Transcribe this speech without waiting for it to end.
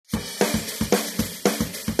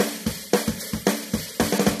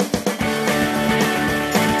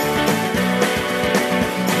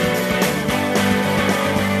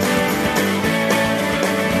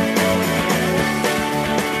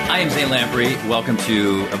Lamprey. Welcome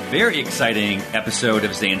to a very exciting episode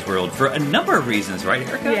of Zane's World for a number of reasons, right,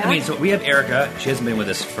 Erica? Yeah. I mean, so we have Erica. She hasn't been with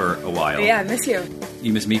us for a while. Yeah, I miss you.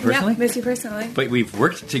 You miss me personally? Yeah, miss you personally. But we've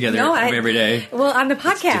worked together every day. Well, on the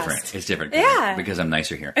podcast. It's different. Yeah. Because I'm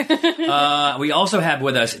nicer here. We also have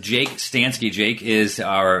with us Jake Stansky. Jake is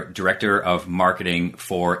our Director of Marketing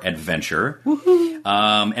for Adventure. Woohoo.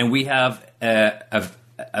 And we have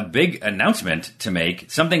a big announcement to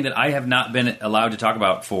make, something that I have not been allowed to talk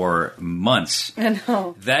about for months. I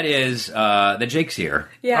know. That is that Jake's here.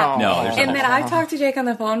 Yeah. No, and that I've talked to Jake on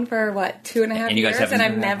the phone for, 2.5 and you guys years, and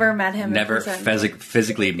I've never met him never in person.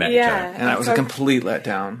 physically met each other. And that was a complete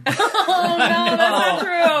letdown. Oh, no, that's not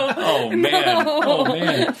true. Oh, man. No. Oh,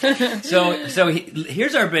 man. So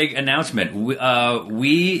here's our big announcement.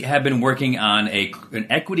 We have been working on an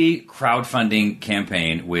equity crowdfunding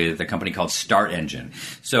campaign with a company called Start Engine.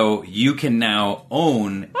 So you can now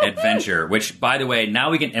own Adventure, which, by the way,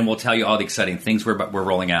 now we can, and we'll tell you all the exciting things we're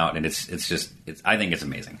rolling out, and it's I think it's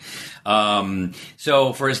amazing.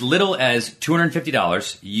 So for as little as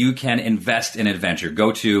 $250, you can invest in Adventure.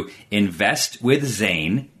 Go to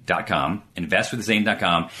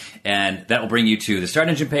investwithzane.com, and that will bring you to the Start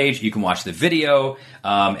Engine page. You can watch the video,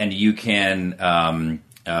 and you can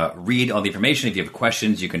read all the information. If you have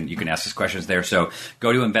questions, you can ask us questions there. So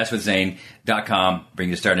go to investwithzane.com,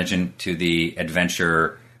 bring the Start Engine to the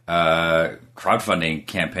Adventure crowdfunding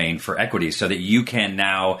campaign for equity, so that you can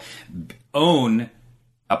now own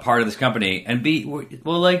a part of this company and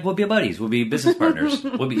we'll be buddies. We'll be business partners.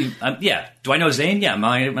 We'll be Do I know Zane? Yeah,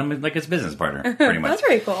 I'm like his business partner, pretty much. That's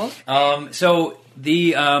very cool. So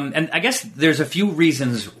and I guess there's a few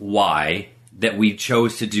reasons why that we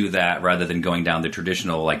chose to do that rather than going down the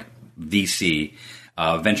traditional VC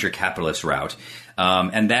venture capitalist route.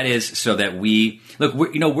 And that is so that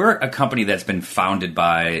we're a company that's been founded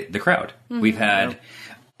by the crowd. Mm-hmm.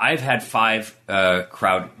 I've had 5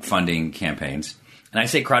 crowdfunding campaigns. And I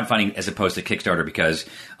say crowdfunding as opposed to Kickstarter because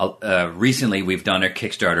recently we've done a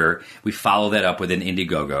Kickstarter. We follow that up with an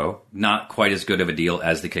Indiegogo, not quite as good of a deal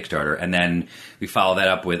as the Kickstarter. And then we follow that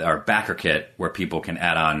up with our backer kit where people can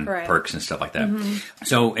add on perks and stuff like that. Mm-hmm.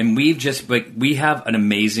 So, and we have an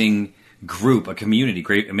amazing group,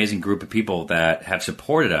 amazing group of people that have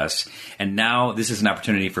supported us. And now this is an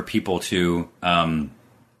opportunity for people to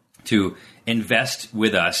invest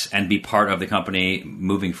with us and be part of the company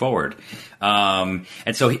moving forward. And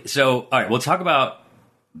so all right, we'll talk about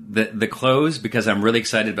the close because I'm really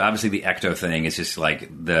excited. But obviously the Ecto thing is just like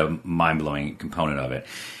the mind-blowing component of it.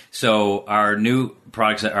 So our new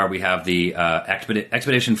products we have the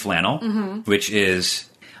Expedition Flannel, mm-hmm. which is,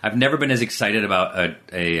 I've never been as excited about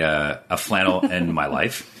a flannel in my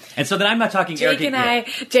life. And so then I'm not talking Jake and I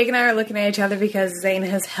are looking at each other because Zane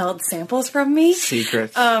has held samples from me.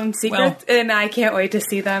 Secrets. And I can't wait to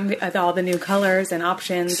see them, all the new colors and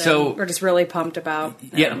options. So and we're just really pumped about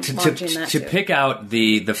launching that to pick out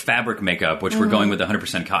the fabric makeup, which we're going with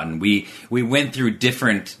 100% cotton. We went through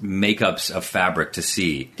different makeups of fabric to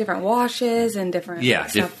see different washes and different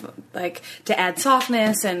stuff to add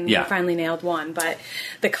softness, and we finally nailed one. But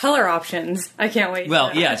the color options, I can't wait.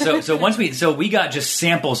 Well, So we got just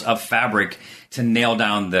samples of fabric to nail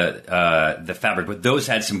down the fabric, but those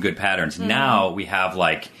had some good patterns. Mm-hmm. Now we have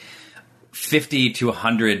 50 to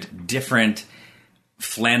 100 different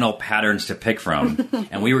flannel patterns to pick from,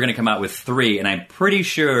 and we were going to come out with 3, and I'm pretty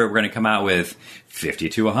sure we're going to come out with 50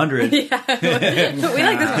 to 100. Yeah, we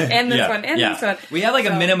like this one and this one and this one. We have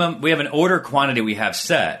a minimum. We have an order quantity we have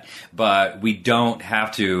set, but we don't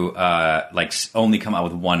have to only come out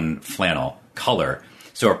with one flannel color.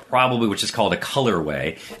 So probably, which is called a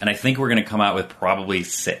colorway, and I think we're going to come out with probably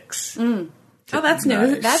 6. Mm. Oh, that's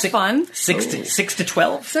new. That's fun. 6 to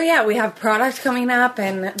 12. So we have product coming up,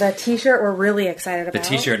 and the T-shirt we're really excited about. The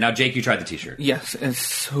T-shirt. Now, Jake, you tried the T-shirt. Yes, it's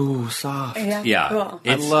so soft. Yeah. Cool.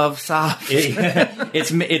 I love soft.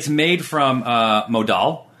 It's made from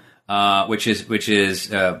modal. Which is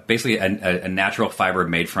basically a natural fiber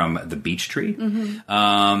made from the beech tree,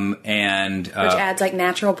 mm-hmm. Which adds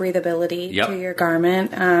natural breathability to your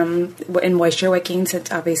garment, and moisture wicking. So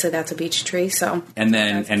obviously that's a beech tree. So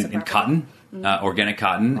and cotton. Organic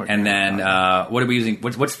cotton, and then what are we using?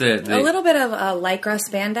 What's the a little bit of lycra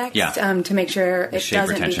spandex to make sure it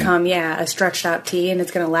doesn't become a stretched out tee, and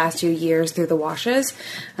it's going to last you years through the washes.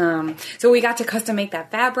 So we got to custom make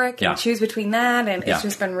that fabric and choose between that, and it's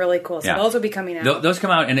just been really cool. So those will be coming out. Those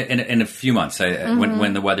come out in a few months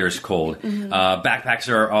when the weather is cold. Mm-hmm. Backpacks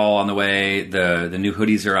are all on the way. The new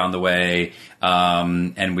hoodies are on the way.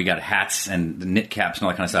 And we got hats and the knit caps and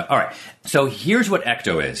all that kind of stuff. All right. So here's what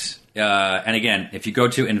Ecto is. And again, if you go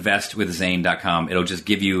to investwithzane.com, it'll just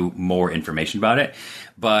give you more information about it.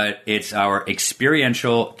 But it's our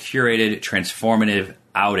experiential, curated, transformative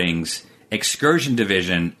outings excursion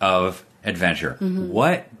division of adventure.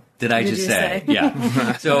 What did I just say?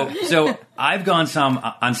 Yeah. So I've gone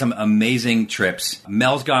on some amazing trips.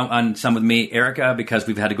 Mel's gone on some with me. Erica, because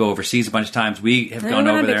we've had to go overseas a bunch of times. We have gone over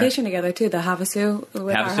there. We went on vacation together too. The Havasu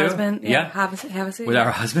with our husband. Yeah. Havasu. With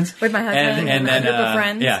our husbands. With my husband and then, a group of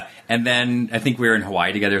friends. Yeah. And then I think we were in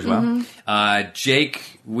Hawaii together as well.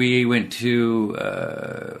 Jake, we went to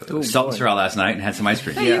Salt and Sorrel last night and had some ice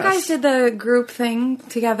cream. So you guys did the group thing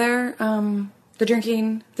together. The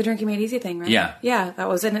drinking made easy thing, right? Yeah. Yeah, that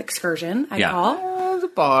was an excursion, I call. It was a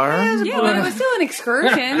bar. Yeah, but it was still an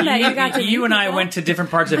excursion that you got to You and I went to different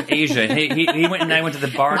parts of Asia. He went and I went to the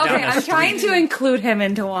bar down the street. I'm trying to include him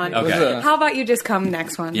into one. Okay. How about you just come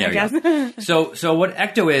next one, I guess? So what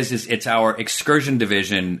Ecto is it's our excursion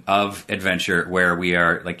division of adventure where we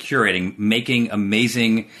are like curating, making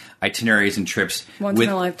amazing itineraries and trips. Once in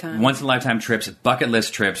a lifetime trips, bucket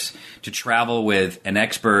list trips to travel with an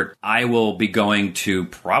expert. I will be going to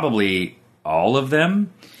probably all of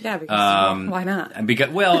them. Yeah, because why not?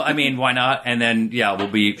 Why not? And then, we'll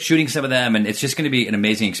be shooting some of them, and it's just going to be an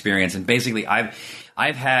amazing experience. And basically, I've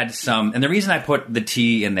had some, and the reason I put the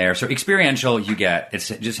T in there, so experiential, it's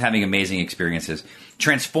just having amazing experiences.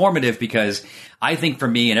 Transformative, because I think for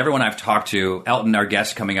me and everyone I've talked to, Elton, our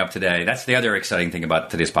guest coming up today, that's the other exciting thing about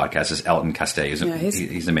today's podcast is Elton Castee.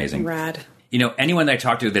 He's amazing. Rad. Anyone that I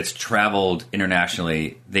talk to that's traveled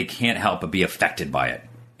internationally, they can't help but be affected by it.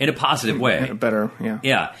 In a positive way. Better, yeah.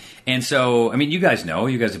 Yeah. And so, you guys know,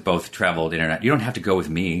 you guys have both traveled internet. You don't have to go with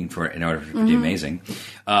me in order to be amazing.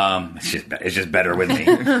 It's just better with me.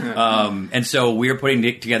 And so we're putting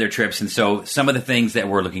together trips. And so some of the things that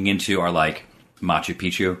we're looking into are like Machu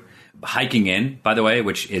Picchu, hiking in, by the way,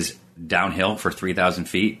 which is downhill for 3,000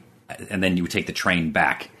 feet. And then you would take the train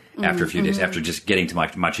back after a few days, after just getting to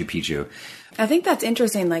Machu Picchu. I think that's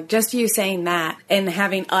interesting, like just you saying that and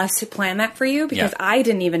having us plan that for you, because I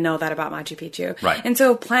didn't even know that about Machu Picchu. Right. And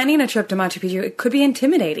so planning a trip to Machu Picchu, it could be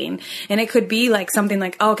intimidating, and it could be like something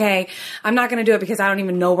like, okay, I'm not going to do it because I don't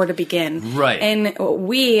even know where to begin. Right. And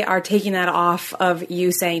we are taking that off of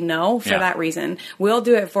you saying no for that reason. We'll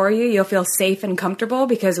do it for you. You'll feel safe and comfortable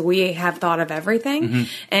because we have thought of everything.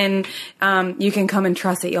 And you can come and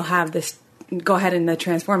trust that you'll have this. Go ahead in the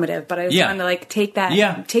transformative, but I was trying to take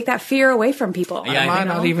that fear away from people. I might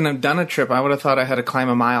not even have done a trip. I would have thought I had to climb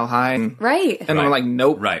a mile high. And I'm like,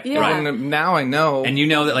 nope. Right. Yeah. Right. And now I know. And you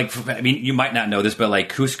know that, you might not know this, but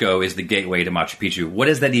Cusco is the gateway to Machu Picchu. What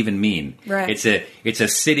does that even mean? Right. It's a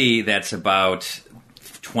city that's about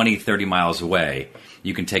 20, 30 miles away.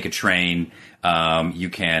 You can take a train. You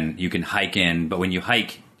can hike in, but when you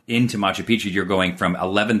hike into Machu Picchu, you're going from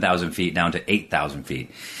 11,000 feet down to 8,000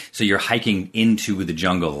 feet. So you're hiking into the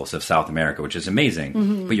jungles of South America, which is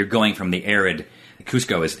amazing. But you're going from the arid,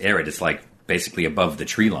 Cusco is arid. It's like basically above the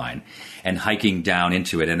tree line, and hiking down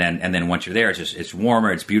into it. And then once you're there, it's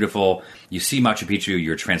warmer. It's beautiful. You see Machu Picchu.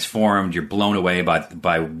 You're transformed. You're blown away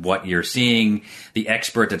by what you're seeing. The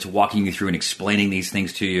expert that's walking you through and explaining these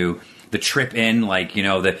things to you. The trip in,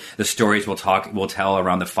 the stories we'll tell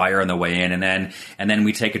around the fire on the way in, and then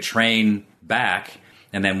we take a train back,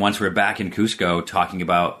 and then once we're back in Cusco, talking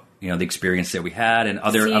about the experience that we had and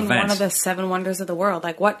other events. One of the 7 wonders of the world.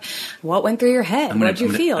 Like what went through your head? What did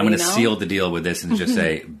you feel? I'm going to seal the deal with this and just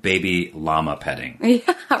say baby llama petting.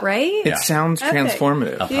 Yeah, right. It sounds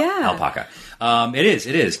transformative. Alpaca. It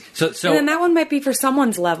is. So and then that one might be for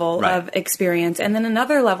someone's level of experience, and then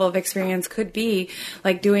another level of experience could be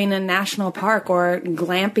like doing a national park or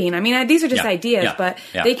glamping. I mean, these are just ideas, but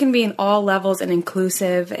they can be in all levels and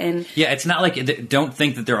inclusive. And it's not like, don't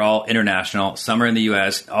think that they're all international. Some are in the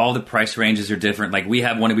U.S. All the price ranges are different. Like we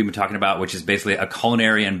have one that we've been talking about, which is basically a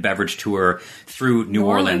culinary and beverage tour through New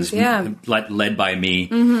Orleans led by me.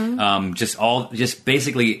 Just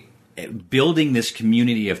basically building this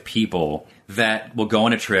community of people that will go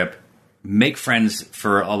on a trip, make friends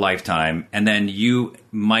for a lifetime, and then you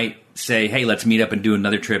might say, hey, let's meet up and do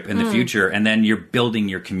another trip in the future, and then you're building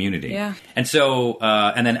your community. Yeah. And so,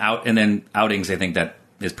 and then outings, I think that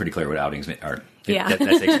is pretty clear what outings are. Yeah.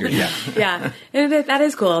 That's experience. Yeah. And that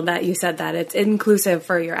is cool that you said that. It's inclusive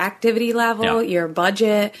for your activity level, your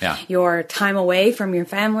budget, your time away from your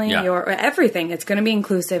family, your everything. It's going to be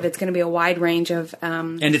inclusive. It's going to be a wide range of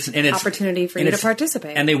opportunity for you to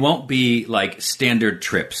participate. And they won't be like standard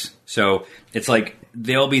trips. So it's like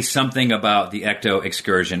there'll be something about the Ecto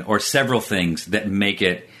excursion or several things that make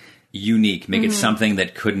it unique, make it something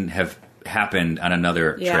that couldn't have happened on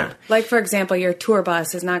another trip. Like, for example, your tour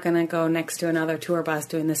bus is not going to go next to another tour bus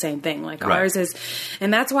doing the same thing. Like ours is,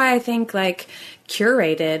 and that's why I think like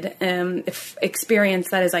curated experience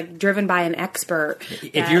that is like driven by an expert.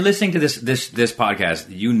 If you're listening to this podcast,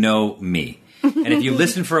 you know me. And if you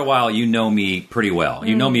listen for a while, you know me pretty well.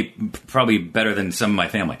 You know me probably better than some of my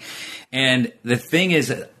family. And the thing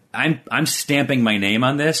is, I'm stamping my name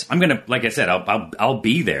on this. I'm gonna, like I said, I'll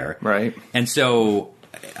be there. Right. And so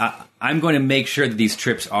I'm going to make sure that these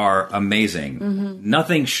trips are amazing,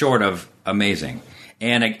 nothing short of amazing,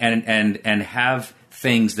 and have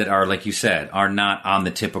things that are, like you said, are not on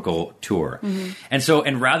the typical tour. And so,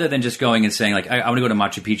 and rather than just going and saying like, I want to go to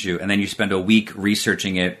Machu Picchu, and then you spend a week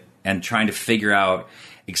researching it and trying to figure out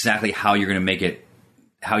exactly how you're going to make it,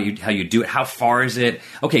 how you do it, how far is it?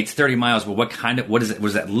 Okay, it's 30 miles, but what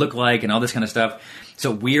does that look like, and all this kind of stuff.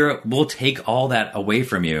 So we'll take all that away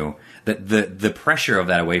from you, the pressure of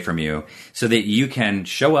that away from you, so that you can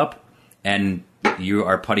show up and you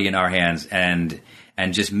are putty in our hands and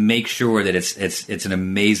just make sure that it's an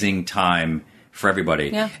amazing time for everybody.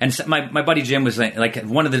 Yeah. And so my buddy Jim was like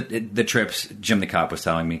one of the trips, Jim the cop was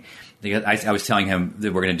telling me, I was telling him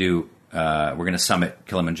that we're going to summit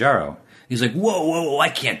Kilimanjaro. He's like, whoa, I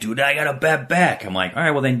can't do that. I got a bad back. I'm like, all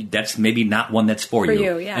right, well, then that's maybe not one that's for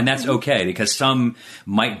you. Yeah. And that's okay, because some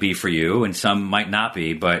might be for you and some might not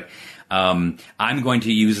be. But I'm going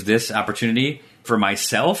to use this opportunity for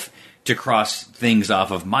myself to cross things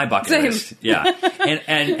off of my bucket list. Yeah.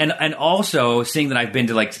 And also seeing that I've been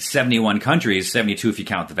to like 71 countries, 72 if you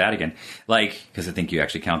count the Vatican, like, because I think you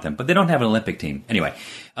actually count them, but they don't have an Olympic team. Anyway,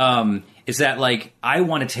 is that like, I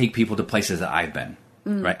want to take people to places that I've been.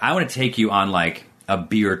 Right, I want to take you on like a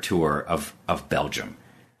beer tour of Belgium.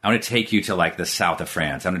 I want to take you to like the south of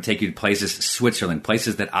France. I want to take you to places, Switzerland,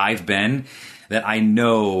 places that I've been that I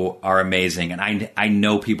know are amazing, and I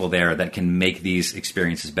know people there that can make these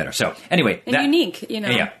experiences better. So anyway, and unique, you know.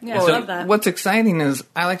 Yeah, well, I love that. What's exciting is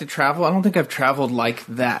I like to travel. I don't think I've traveled like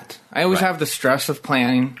that. I always have the stress of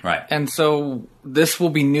planning, right? And so this will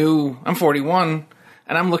be new. I'm 41.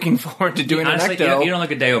 And I'm looking forward to doing honestly, an ecto. You don't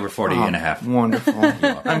look a day over 40 and a half. Wonderful.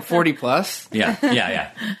 I'm 40 plus.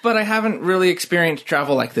 Yeah. But I haven't really experienced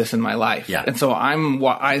travel like this in my life. Yeah. And so I'm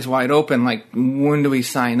eyes wide open, like, when do we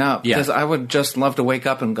sign up? Because I would just love to wake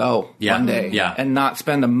up and go one day. And not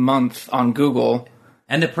spend a month on Google.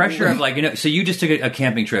 And the pressure of like, so you just took a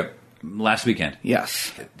camping trip last weekend.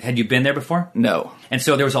 Yes. Had you been there before? No. And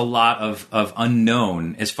so there was a lot of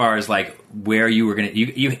unknown as far as like where you were going to...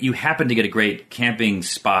 You happened to get a great camping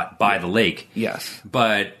spot by the lake. Yes.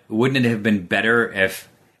 But wouldn't it have been better if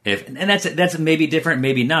and that's maybe different,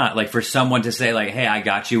 maybe not. Like for someone to say like, hey, I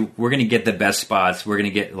got you. We're going to get the best spots. We're going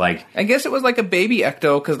to get like... I guess it was like a baby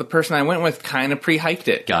ecto because the person I went with kind of pre-hiked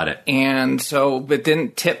it. Got it. And so, but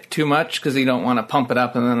didn't tip too much because you don't want to pump it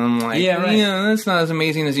up. And then I'm like, that's not as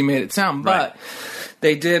amazing as you made it sound. But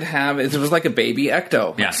they did have, it was like a baby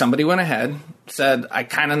ecto. Yeah. Somebody went ahead, said, I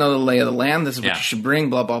kind of know the lay of the land. This is what you should bring,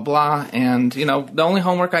 blah, blah, blah. And, the only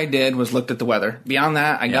homework I did was looked at the weather. Beyond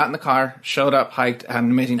that, I got in the car, showed up, hiked, had an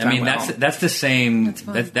amazing time. I mean, that's the same.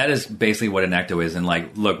 That is basically what an ecto is. And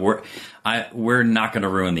like, look, we're not going to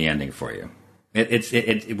ruin the ending for you.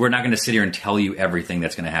 We're not going to sit here and tell you everything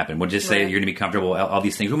that's going to happen. We'll just say you're going to be comfortable, all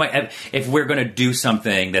these things. We might, if we're going to do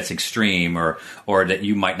something that's extreme or that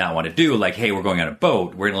you might not want to do, like, hey, we're going on a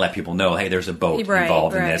boat, we're going to let people know, hey, there's a boat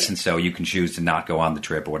involved in this, and so you can choose to not go on the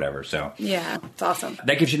trip or whatever. So yeah, it's awesome.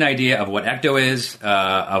 That gives you an idea of what ecto is,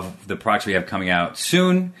 of the products we have coming out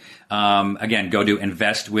soon. Again, go to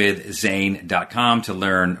investwithzane.com to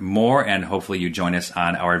learn more, and hopefully you join us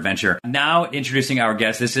on our adventure. Now, introducing our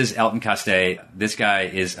guest, this is Elton Castee. This guy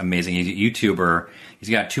is amazing. He's a YouTuber. He's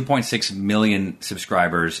got 2.6 million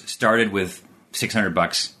subscribers, started with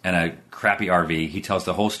 $600 and a crappy RV. He tells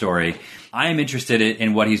the whole story. I am interested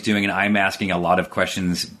in what he's doing, and I'm asking a lot of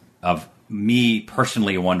questions of me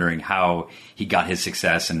personally wondering how he got his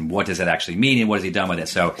success and what does that actually mean and what has he done with it.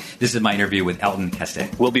 So this is my interview with Elton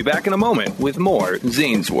Castee. We'll be back in a moment with more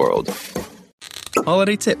Zane's World.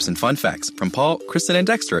 Holiday tips and fun facts from Paul, Kristen, and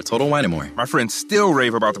Dexter at Total Wine & More. My friends still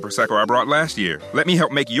rave about the Prosecco I brought last year. Let me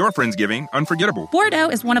help make your Friendsgiving unforgettable. Bordeaux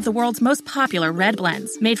is one of the world's most popular red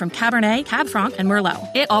blends, made from Cabernet, Cab Franc, and Merlot.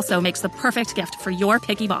 It also makes the perfect gift for your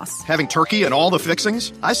picky boss. Having turkey and all the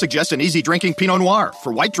fixings? I suggest an easy-drinking Pinot Noir.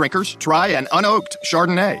 For white drinkers, try an unoaked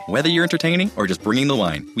Chardonnay. Whether you're entertaining or just bringing the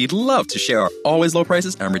wine, we'd love to share our always low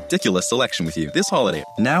prices and ridiculous selection with you this holiday.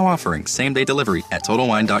 Now offering same-day delivery at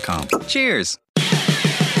TotalWine.com. Cheers!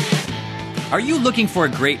 Are you looking for a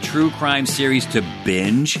great true crime series to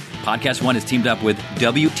binge? Podcast One has teamed up with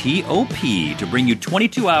WTOP to bring you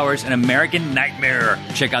 22 Hours, an American Nightmare.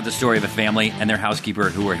 Check out the story of a family and their housekeeper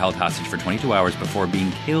who were held hostage for 22 hours before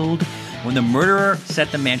being killed when the murderer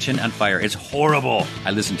set the mansion on fire. It's horrible.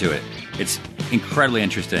 I listened to it. It's incredibly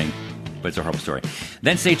interesting, but it's a horrible story.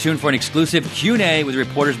 Then stay tuned for an exclusive Q&A with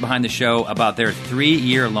reporters behind the show about their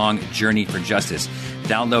 3-year-long journey for justice.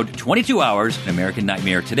 Download 22 Hours, an American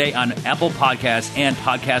Nightmare today on Apple Podcasts and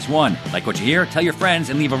Podcast One. Like what you hear, tell your friends,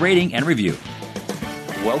 and leave a rating and review.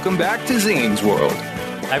 Welcome back to Zane's World.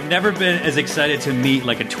 I've never been as excited to meet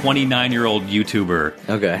like a 29-year-old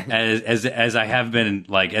YouTuber as I have been,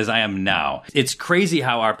 like, as I am now. It's crazy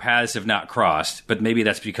how our paths have not crossed, but maybe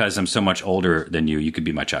that's because I'm so much older than you. You could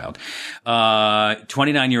be my child.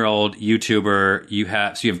 29-year-old YouTuber. You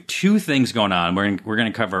have 2 things going on. We're going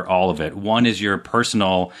to cover all of it. One is your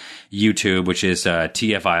personal YouTube, which is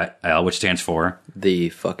TFIL, which stands for The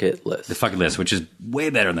Fuck It List. The Fuck It List, which is way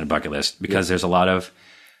better than a bucket list because there's a lot of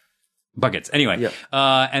buckets. Anyway,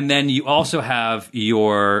 and then you also have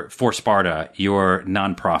your For Sparta, your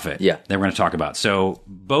nonprofit that we're going to talk about. So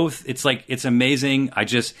both, it's amazing.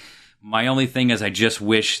 My only thing is I just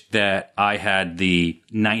wish that I had the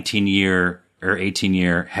 19-year or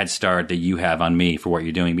 18-year head start that you have on me for what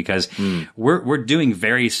you're doing, because we're doing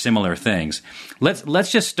very similar things.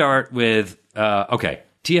 Let's just start with,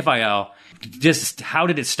 TFIL. Just how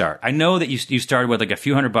did it start? I know that you started with like a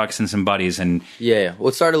few $100 and some buddies, and well,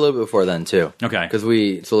 it started a little bit before then too. Okay, because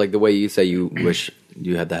the way you say you wish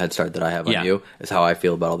you had the head start that I have on you is how I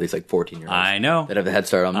feel about all these like 14-year-olds. I know that have a head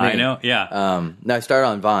start on me. I know, Now I started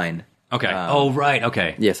on Vine. Okay. Right.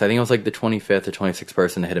 Okay. Yes, I think I was like the 25th or 26th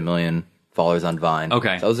person to hit 1 million followers on Vine.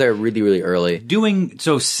 Okay. So I was there really, really early. Doing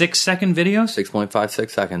 6-second videos? 6.56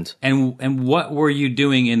 seconds. And what were you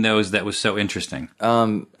doing in those that was so interesting?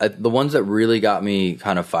 The ones that really got me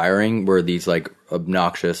kind of firing were these like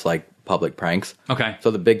obnoxious like public pranks. Okay.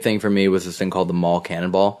 So the big thing for me was this thing called the mall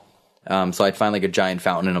cannonball. So I'd find like a giant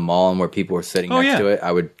fountain in a mall, and where people were sitting next to it, I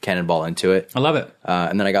would cannonball into it. I love it.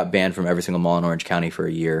 And then I got banned from every single mall in Orange County for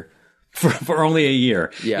a year. For only a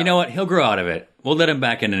year. Yeah. You know what? He'll grow out of it. We'll let him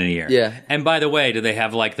back in a year. Yeah. And by the way, do they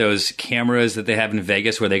have like those cameras that they have in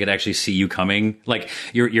Vegas where they could actually see you coming? Like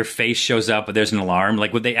your face shows up, but there's an alarm.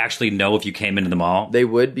 Like, would they actually know if you came into the mall? They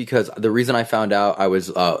would, because the reason I found out I was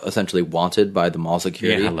essentially wanted by the mall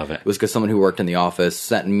security. Yeah, I love it. Was because someone who worked in the office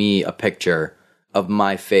sent me a picture of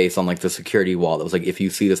my face on like the security wall that was like, if you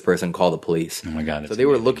see this person, call the police. Oh my God. So they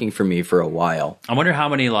were looking for me for a while. I wonder how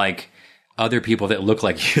many like other people that look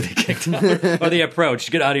like you they kicked out or they approached.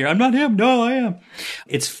 Get out of here. I'm not him. No, I am.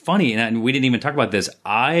 It's funny, and we didn't even talk about this.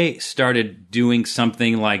 I started doing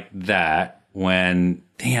something like that when,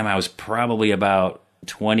 I was probably about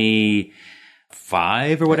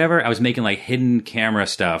 25 or whatever. I was making like hidden camera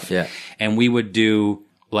stuff. Yeah. And we would do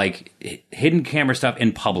like hidden camera stuff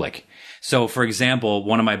in public. So for example,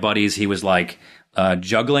 one of my buddies, he was like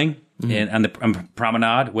juggling on the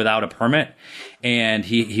promenade without a permit. And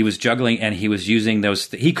he was juggling, and he was using those.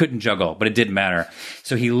 He couldn't juggle, but it didn't matter.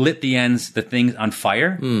 So he lit the things on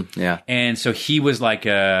fire. And so he was like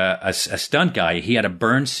a stunt guy. He had a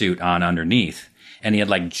burn suit on underneath, and he had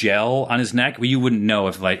like gel on his neck. Well, you wouldn't know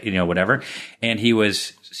if whatever. And he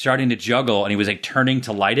was starting to juggle, and he was like turning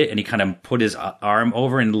to light it, and he kind of put his arm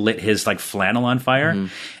over and lit his like flannel on fire,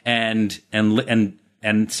 and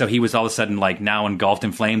so he was all of a sudden like now engulfed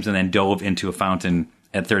in flames, and then dove into a fountain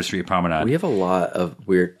at 3rd Street Promenade. We have a lot of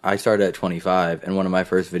weird. I started at 25, and one of my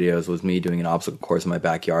first videos was me doing an obstacle course in my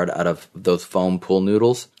backyard out of those foam pool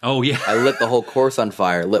noodles. Oh yeah, I lit the whole course on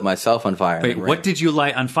fire, lit myself on fire. Wait, what did you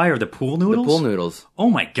light on fire? The pool noodles? The pool noodles. Oh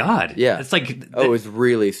my God. Yeah, it's like it was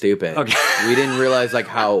really stupid. Okay, we didn't realize like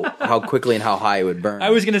how quickly and how high it would burn. I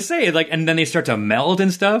was gonna say like, and then they start to melt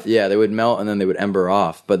and stuff. Yeah, they would melt and then they would ember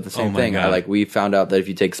off. But the same thing, we found out that if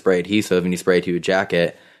you take spray adhesive and you spray it to a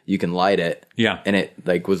jacket, you can light it. Yeah. And it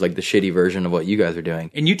like was like the shitty version of what you guys are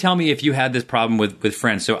doing. And you tell me if you had this problem with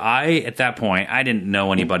friends. So at that point, I didn't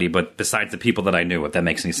know anybody but besides the people that I knew, if that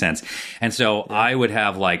makes any sense. And so I would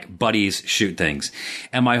have like buddies shoot things.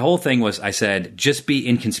 And my whole thing was, I said, just be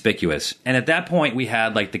inconspicuous. And at that point we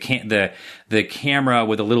had like the camera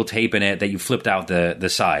with a little tape in it that you flipped out the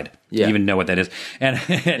side. Yeah. You even know what that is. And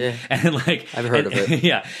like I've heard of it.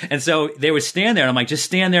 Yeah. And so they would stand there, and I'm like, just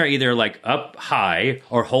stand there either like up high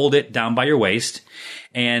or hold it down by your waist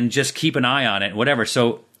and just keep an eye on it, whatever.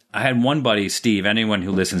 So I had one buddy, Steve. Anyone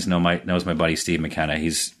who listens knows my buddy Steve McKenna.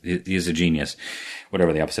 He's a genius,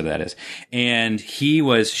 whatever the opposite of that is. And he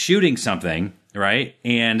was shooting something, right?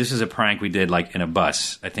 And this is a prank we did like in a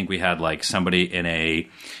bus. I think we had like somebody in a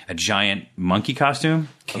giant monkey costume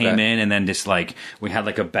came in, and then just like we had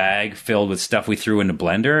like a bag filled with stuff we threw in the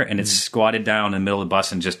blender, and it squatted down in the middle of the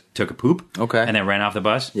bus and just took a poop. Okay. And then ran off the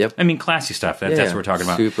bus. Yep. I mean, classy stuff. That's what we're talking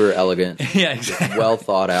about. Super elegant. Yeah, exactly. Well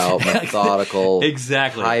thought out, methodical.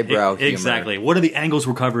 Exactly. Highbrow humor. Exactly. What are the angles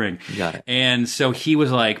we're covering? Got it. And so he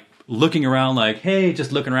was like looking around like, hey,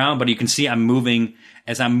 just looking around. But you can see I'm moving.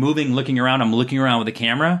 As I'm moving, looking around, I'm looking around with the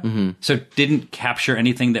camera. So didn't capture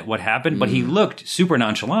anything that what happened, but he looked super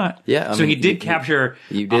nonchalant. Yeah. So he did capture.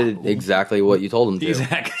 You did exactly what you told him to.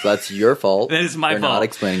 Exactly. So that's your fault. That is my fault. Not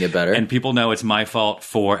explaining it better. And people know it's my fault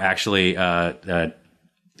for actually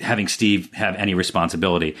having Steve have any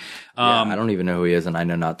responsibility. I don't even know who he is, and I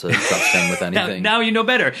know not to trust him with anything. now you know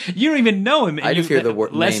better. You don't even know him. I just hear the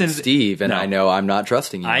name Steve, and I know I'm not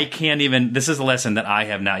trusting you. I can't even. This is a lesson that I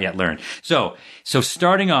have not yet learned. So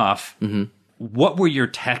starting off, what were your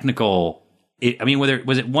technical? I mean,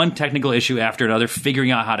 was it one technical issue after another, figuring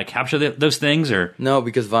out how to capture those things, or no?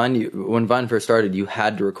 Because Vine, when Vine first started, you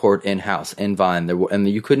had to record in-house in Vine, and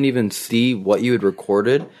you couldn't even see what you had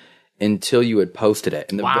recorded until you had posted it.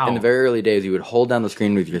 In the very early days, you would hold down the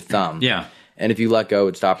screen with your thumb. Yeah. And if you let go, it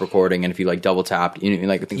would stop recording. And if you like double tapped, you know,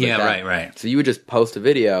 like things like that. Right. So you would just post a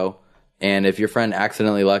video, and if your friend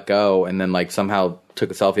accidentally let go and then like somehow took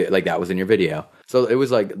a selfie, like that was in your video. So it was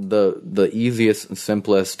like the easiest and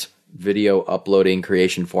simplest video uploading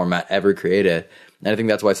creation format ever created. And I think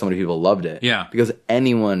that's why so many people loved it. Yeah. Because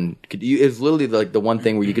anyone could, it's literally like the one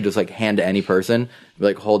thing where you could just like hand to any person,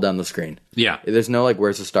 like hold down the screen. Yeah. There's no like,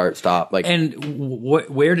 where's the start, stop. Like, and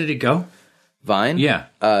where did it go? Vine? Yeah.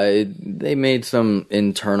 They made some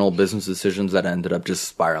internal business decisions that ended up just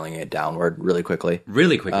spiraling it downward really quickly.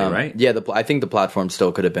 Really quickly, right? Yeah, I think the platform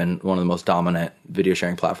still could have been one of the most dominant video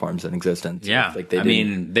sharing platforms in existence. Yeah. Like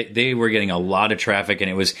they were getting a lot of traffic,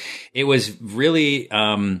 and it was really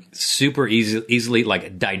super easily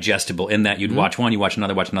like digestible in that you'd watch one, you watch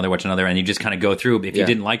another, and you just kind of go through. If you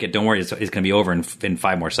didn't like it, don't worry, it's going to be over in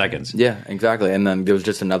 5 more seconds. Yeah, exactly. And then there was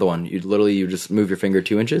just another one. You just move your finger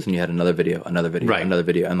 2 inches and you had another video, another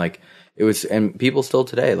video, and like it was, and people still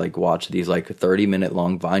today like watch these like 30-minute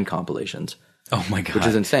long Vine compilations. Oh my god, which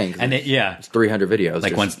is insane. And it's 300 videos,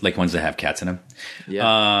 like ones that have cats in them.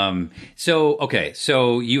 Yeah.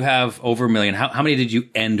 So you have over 1 million. How many did you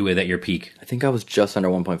end with at your peak? I think I was just under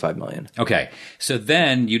 1.5 million. Okay, so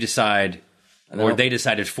then you decide. Or they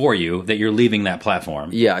decided for you that you're leaving that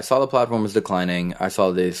platform. Yeah, I saw the platform was declining. I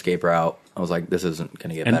saw the escape route. I was like, this isn't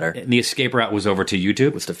going to get better. And the escape route was over to YouTube?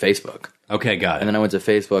 It was to Facebook. Okay, got it. And then I went to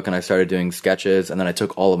Facebook and I started doing sketches. And then I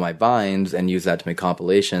took all of my Vines and used that to make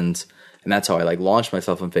compilations. And that's how I like launched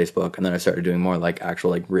myself on Facebook. And then I started doing more like actual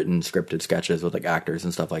like written scripted sketches with like actors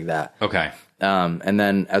and stuff like that. Okay. And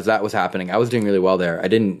then as that was happening, I was doing really well there. I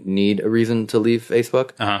didn't need a reason to leave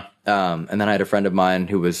Facebook. Uh-huh. And then I had a friend of mine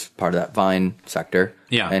who was part of that Vine sector.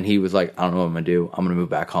 Yeah. And he was like, I don't know what I'm going to do. I'm going to move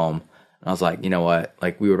back home. And I was like, you know what?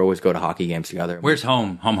 Like we would always go to hockey games together. Where's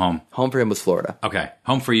home? Home for him was Florida. Okay.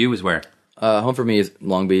 Home for you is where? Home for me is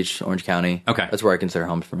Long Beach, Orange County. Okay. That's where I consider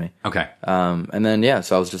home for me. Okay. And then,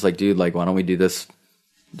 so I was just like, dude, like, why don't we do this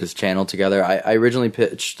channel together? I originally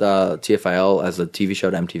pitched TFIL as a TV show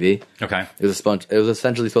to MTV. Okay. It was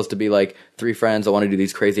essentially supposed to be like 3 friends that want to do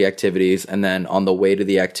these crazy activities, and then on the way to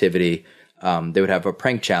the activity, they would have a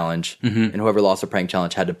prank challenge, and whoever lost the prank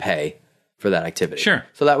challenge had to pay for that activity. Sure.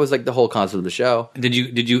 So that was like the whole concept of the show. Did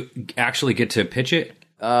you actually get to pitch it?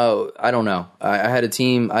 I don't know. I had a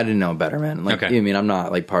team. I didn't know better, man. Like, okay. I mean, I'm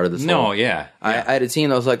not like part of this. No, yeah. I had a team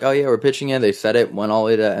that was like, oh yeah, we're pitching it. They said it, went all the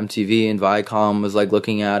way to MTV, and Viacom was like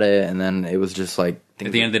looking at it, and then it was just like.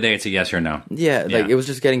 At the end of the day, it's a yes or no. Yeah, like it was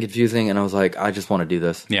just getting confusing, and I was like, I just want to do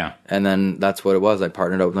this. Yeah. And then that's what it was. I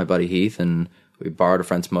partnered up with my buddy Heath, and we borrowed a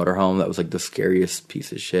friend's motorhome that was like the scariest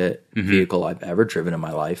piece of shit vehicle I've ever driven in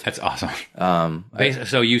my life. That's awesome.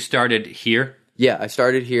 So you started here? Yeah, I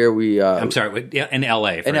started here. I'm sorry, in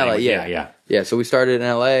LA. In LA, yeah. Yeah, so we started in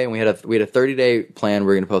LA, and we had a 30-day plan. We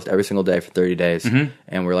were going to post every single day for 30 days.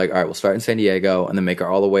 And we're like, all right, we'll start in San Diego and then make it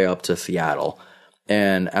all the way up to Seattle.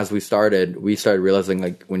 And as we started realizing,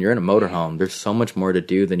 like, when you're in a motorhome, there's so much more to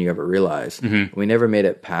do than you ever realize. We never made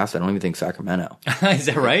it past, I don't even think, Sacramento. Is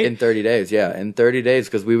that right? In 30 days, yeah. In 30 days,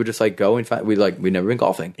 because we would just, like, go and find... We'd never been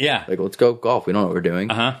golfing. Yeah. Like, let's go golf. We don't know what we're doing.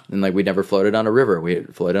 And, like, we never floated on a river. We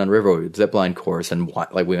floated on a river. We would zipline course, and,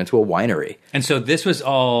 like, we went to a winery. And so this was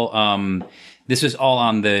all on the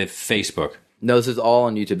Facebook. No, this is all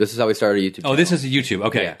on YouTube. This is how we started a YouTube channel. Oh, this is a YouTube.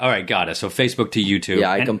 Okay. Yeah. All right. Got it. So Facebook to YouTube.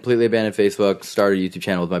 Yeah, I completely abandoned Facebook, started a YouTube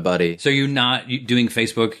channel with my buddy. So you're not doing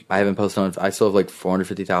Facebook? I haven't posted on, I still have like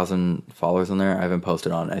 450,000 followers on there. I haven't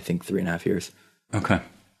posted on, I think, 3.5 years. Okay.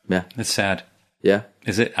 Yeah. That's sad. Yeah.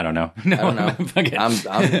 Is it? I don't know. No. I don't know.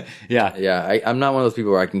 I'm not one of those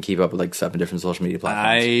people where I can keep up with like 7 different social media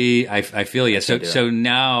platforms. I feel you. So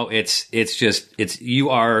now it's you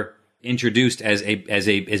are introduced as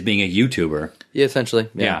being a YouTuber. Yeah, essentially.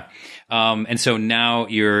 Yeah. And so now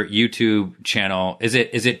your YouTube channel, is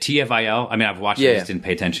it TFIL? I mean, I've watched it, just didn't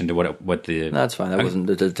pay attention to what the... No, that's fine. That wasn't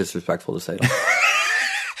disrespectful to say.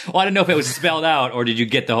 Well, I didn't know if it was spelled out or did you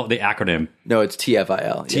get the acronym? No, it's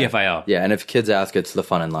TFIL. TFIL. Yeah, and if kids ask, it's the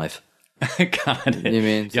fun in life. Got it. You know what I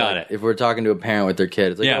mean? So Got it. If we're talking to a parent with their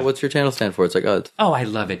kid, it's like, oh, what's your channel stand for? It's like, oh, I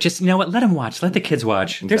love it. Just, you know what? Let them watch. Let the kids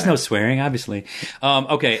watch. Exactly. There's no swearing, obviously.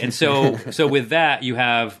 Okay, and so with that,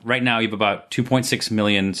 right now you have about 2.6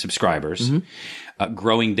 million subscribers,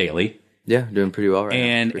 growing daily. Yeah, doing pretty well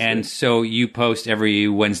right now. And so you post every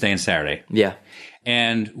Wednesday and Saturday. Yeah.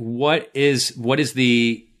 And what is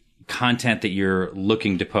the content that you're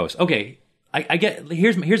looking to post? Okay. I get,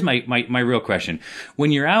 here's my real question.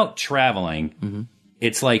 When you're out traveling,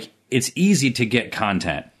 it's like, it's easy to get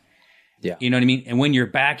content. Yeah. You know what I mean? And when you're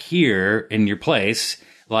back here in your place,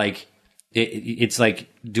 like, it's like,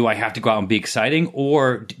 do I have to go out and be exciting?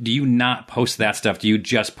 Or do you not post that stuff? Do you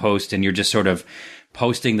just post and you're just sort of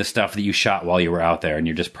posting the stuff that you shot while you were out there and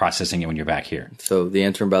you're just processing it when you're back here? So the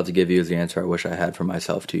answer I'm about to give you is the answer I wish I had for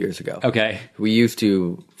myself 2 years ago. Okay. We used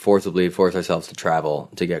to forcibly force ourselves to travel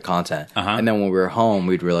to get content. And then when we were home,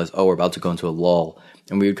 we'd realize, we're about to go into a lull.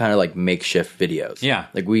 And we would kind of like makeshift videos. Yeah.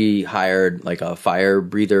 Like we hired like a fire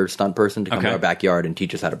breather stunt person to come to our backyard and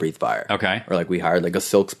teach us how to breathe fire. Okay. Or like we hired like a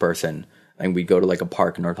silks person and we'd go to like a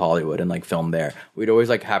park in North Hollywood and like film there. We'd always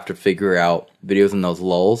like have to figure out videos in those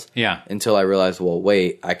lulls. Yeah. Until I realized, well,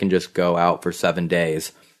 wait, I can just go out for 7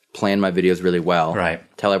 days, plan my videos really well. Right.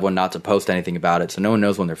 Tell everyone not to post anything about it so no one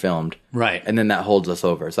knows when they're filmed. Right. And then that holds us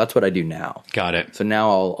over. So that's what I do now. Got it. So now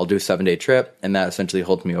I'll do a 7-day trip and that essentially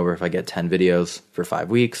holds me over if I get 10 videos for 5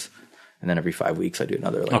 weeks. And then every 5 weeks I do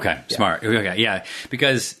another. Smart. Okay, yeah.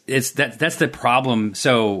 Because that's the problem.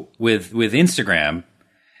 So with Instagram,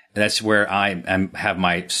 that's where I have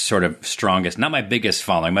my sort of strongest, not my biggest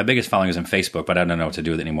following. My biggest following is on Facebook, but I don't know what to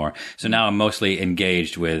do with it anymore. So now I'm mostly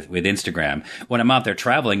engaged with Instagram. When I'm out there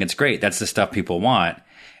traveling, it's great. That's the stuff people want.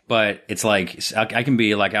 But it's like, I can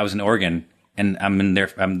be like, I was in Oregon and I'm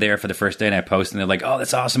there for the first day and I post and they're like, oh,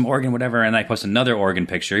 that's awesome, Oregon, whatever. And I post another Oregon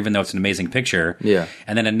picture, even though it's an amazing picture. Yeah.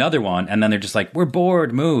 And then another one. And then they're just like, we're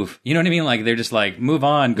bored, move. You know what I mean? Like, they're just like, move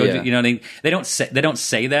on, go do, you know, they don't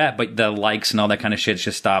say that, but the likes and all that kind of shit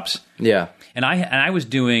just stops. Yeah. And I was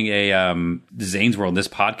doing a, Zane's World, this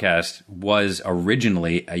podcast was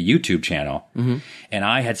originally a YouTube channel. And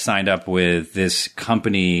I had signed up with this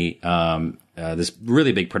company, this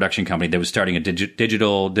really big production company that was starting a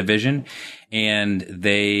digital division. And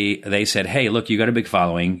they said, hey, look, you got a big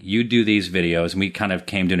following. You do these videos. And we kind of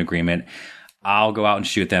came to an agreement. I'll go out and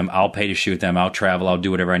shoot them. I'll pay to shoot them. I'll travel. I'll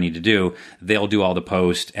do whatever I need to do. They'll do all the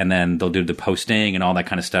post and then they'll do the posting and all that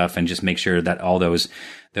kind of stuff and just make sure that all those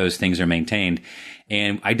things are maintained.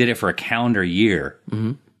 And I did it for a calendar year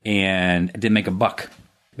and I didn't make a buck.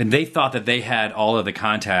 And they thought that they had all of the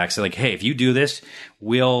contacts. They're like, hey, if you do this,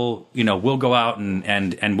 we'll go out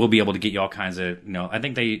and we'll be able to get you all kinds of, I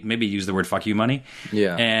think they maybe use the word fuck you money.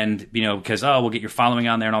 Yeah. And, because, we'll get your following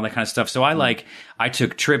on there and all that kind of stuff. So I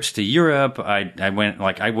took trips to Europe. I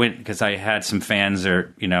went because I had some fans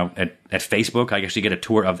at Facebook. I actually get a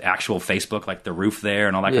tour of actual Facebook, like the roof there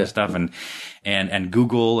and all that kind of stuff and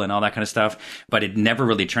Google and all that kind of stuff. But it never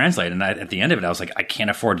really translated. And at the end of it, I was like, I can't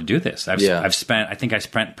afford to do this. I think I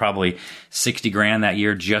spent probably $60,000 that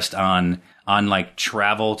year just on like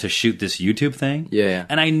travel to shoot this YouTube thing. Yeah.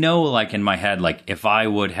 And I know like in my head, like if I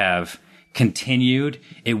would have continued,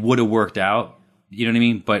 it would have worked out. You know what I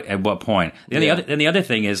mean? But at what point? And the other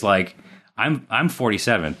thing is like, I'm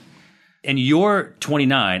 47 and you're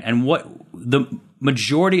 29 and what the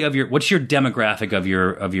majority of what's your demographic of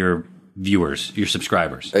your viewers, your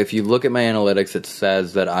subscribers? If you look at my analytics, it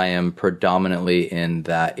says that I am predominantly in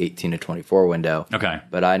that 18 to 24 window. Okay.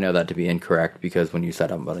 But I know that to be incorrect because when you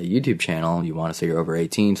set up on a YouTube channel, you want to say you're over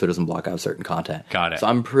 18 so it doesn't block out certain content. Got it. So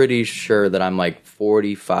I'm pretty sure that I'm like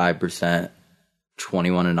 45%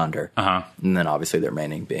 21 and under. And then obviously the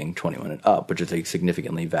remaining being 21 and up, which is a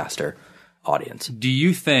significantly vaster audience. Do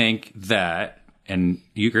you think that, and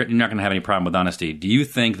you're not going to have any problem with honesty, do you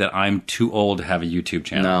think that I'm too old to have a YouTube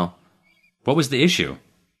channel? No. What was the issue?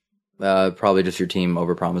 Probably just your team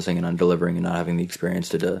overpromising and underdelivering and not having the experience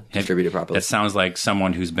to distribute it properly. That sounds like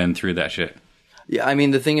someone who's been through that shit. Yeah, I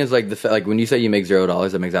mean, the thing is, like, when you say you make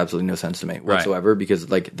 $0, that makes absolutely no sense to me whatsoever. Right. Because,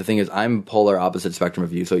 like, the thing is, I'm polar opposite spectrum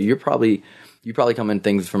of you. So you probably come in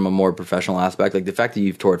things from a more professional aspect. Like, the fact that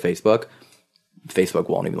you've toured Facebook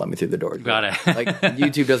won't even let me through the door. Got it. Like,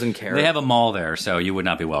 YouTube doesn't care. They have a mall there, so you would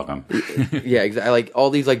not be welcome. Yeah, exactly. Like, all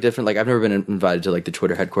these, like, different, like, I've never been invited to, like, the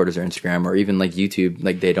Twitter headquarters or Instagram or even, like, YouTube.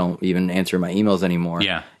 Like, they don't even answer my emails anymore.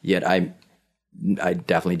 Yeah. Yet I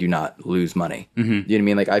definitely do not lose money. Mm-hmm. You know what I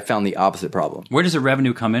mean? Like, I found the opposite problem. Where does the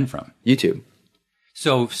revenue come in from? YouTube.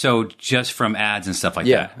 So just from ads and stuff like that?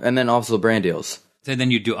 Yeah, and then also brand deals. So then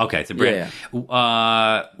you do the brand.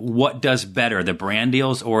 Yeah. What does better, the brand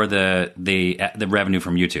deals or the revenue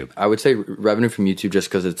from YouTube? I would say revenue from YouTube, just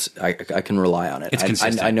because I can rely on it. It's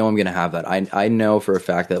consistent. I know I'm going to have that. I know for a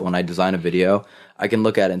fact that when I design a video, I can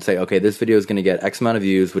look at it and say, okay, this video is going to get X amount of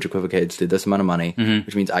views, which equivocates to this amount of money,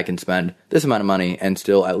 which means I can spend this amount of money and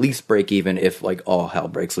still at least break even if, like, all hell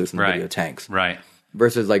breaks loose and the video tanks. Right.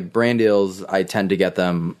 Versus, like, brand deals, I tend to get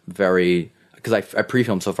them very, because I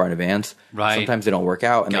pre-film so far in advance. Right. Sometimes they don't work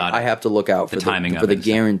out, and I have to look out for the timing for the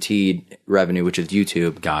guaranteed revenue, which is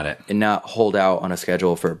YouTube. Got it. And not hold out on a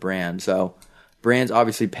schedule for a brand. So brands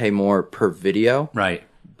obviously pay more per video. Right.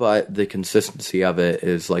 But the consistency of it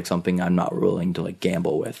is, like, something I'm not willing to, like,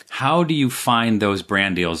 gamble with. How do you find those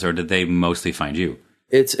brand deals, or did they mostly find you?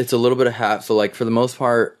 It's a little bit of half. So, like, for the most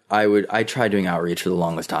part, I tried doing outreach for the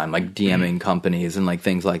longest time, like DMing companies and, like,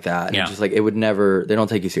 things like that. And it's just like, it would never, they don't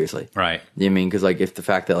take you seriously. Right. You know what I mean? Because, like, if the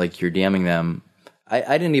fact that, like, you're DMing them,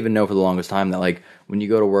 I didn't even know for the longest time that, like, when you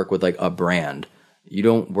go to work with, like, a brand, you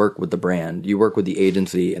don't work with the brand. You work with the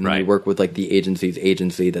agency, and then you work with, like, the agency's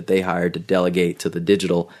agency that they hired to delegate to the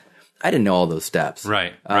digital. I didn't know all those steps.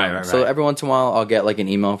 Right. So every once in a while, I'll get, like, an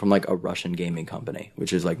email from, like, a Russian gaming company,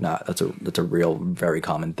 which is, like, that's a real, very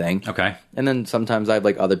common thing. Okay. And then sometimes I have,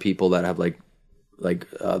 like, other people that have, like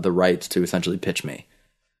the rights to essentially pitch me.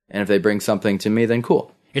 And if they bring something to me, then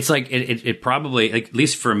cool. It's like, it probably, like, at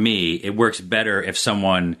least for me, it works better if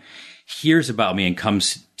someone hears about me and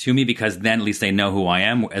comes to me, because then at least they know who I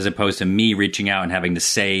am, as opposed to me reaching out and having to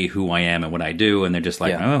say who I am and what I do, and they're just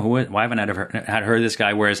like, why haven't I heard of this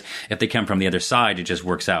guy? Whereas if they come from the other side, it just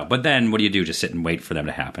works out. But then what do you do? Just sit and wait for them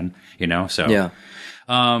to happen, you know? So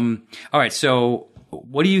all right. So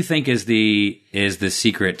what do you think is the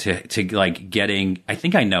secret to like getting? I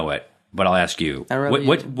think I know it, but I'll ask you.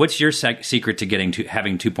 What's your secret to getting to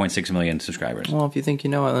having 2.6 million subscribers? Well, if you think you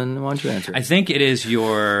know it, then why don't you answer? I think it is you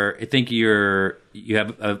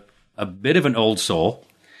have a bit of an old soul.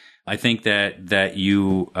 I think that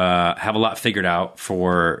you have a lot figured out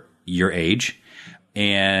for your age,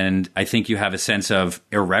 and I think you have a sense of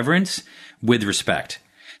irreverence with respect.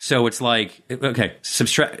 So it's like, okay,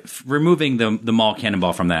 removing the mall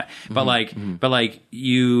cannonball from that, but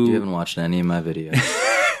you haven't watched any of my videos.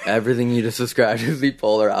 Everything you just described is the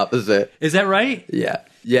polar opposite. Is that right?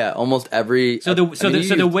 Yeah. Almost every. So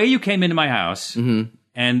the way you came into my house,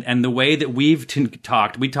 and the way that we've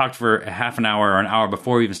talked, we talked for a half an hour or an hour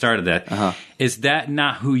before we even started that. Is that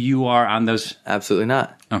not who you are on those? Absolutely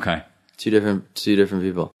not. Okay. Two different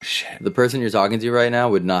people. Shit. The person you're talking to right now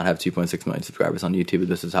would not have 2.6 million subscribers on YouTube.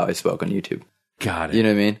 This is how I spoke on YouTube. Got it. You know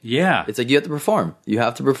what I mean? Yeah. It's like you have to perform. You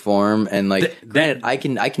have to perform, and like, granted, I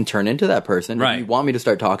can turn into that person. Right. If you want me to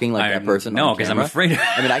start talking like that person? No, because I'm afraid.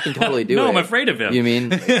 I mean, I can totally do it. No, I'm afraid of him. You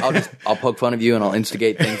mean I'll poke fun of you and I'll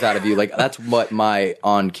instigate things out of you. Like, that's what my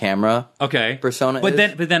on camera persona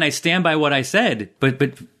is. But then I stand by what I said.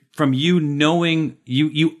 But from you knowing,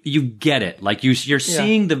 you get it. Like you're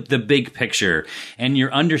seeing the big picture, and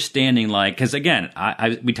you're understanding. Like, because again,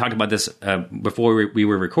 we talked about this before we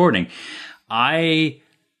were recording.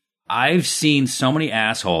 I've seen so many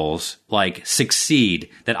assholes like succeed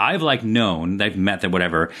that I've like known, they've met that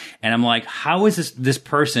whatever, and I'm like, how is this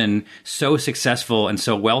person so successful and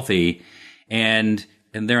so wealthy, and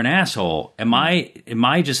they're an asshole? Am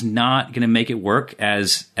I just not going to make it work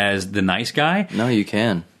as the nice guy? No, you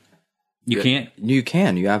can. You can't. You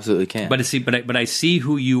can. You absolutely can. But I see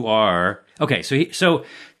who you are. Okay, so.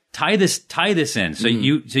 Tie this in. So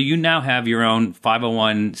you now have your own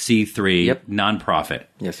 501c3 nonprofit.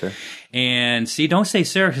 Yes, sir. And don't say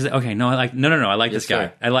sir, because I like this guy.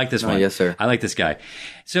 Sir. I like this one. Yes, sir. I like this guy.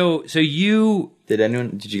 So you did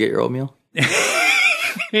you get your oatmeal?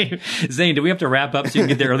 Zane, do we have to wrap up so you can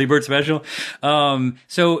get the early bird special?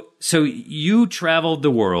 So you traveled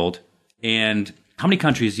the world, and how many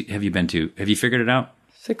countries have you been to? Have you figured it out?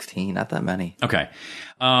 16, not that many. Okay.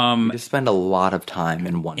 You just spend a lot of time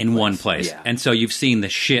in one place. Yeah. And so you've seen the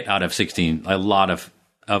shit out of 16, a lot of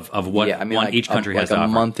of what each country has to offer. A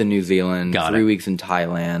month in New Zealand, 3 weeks in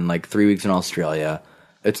Thailand, like 3 weeks in Australia.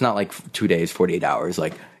 It's not like 2 days, 48 hours.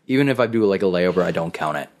 Like even if I do like a layover, I don't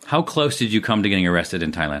count it. How close did you come to getting arrested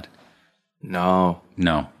in Thailand? No. You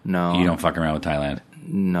don't fuck around with Thailand.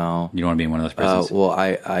 No. You don't want to be in one of those prisons? Well,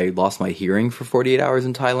 I lost my hearing for 48 hours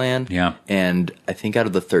in Thailand. Yeah. And I think out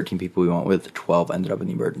of the 13 people we went with, 12 ended up in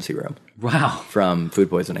the emergency room. Wow. From food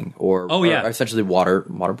poisoning or essentially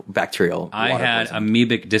bacterial. I had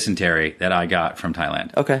amoebic dysentery that I got from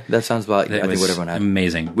Thailand. Okay. That sounds about, I think what everyone had.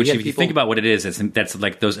 Amazing. Which if you think about what it is, that's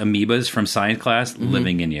like those amoebas from science class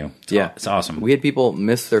living in you. It's awesome. We had people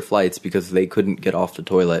miss their flights because they couldn't get off the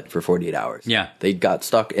toilet for 48 hours. Yeah. They got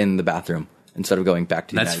stuck in the bathroom instead of going back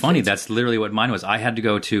to the United States. That's literally what mine was. I had to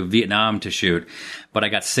go to Vietnam to shoot, but I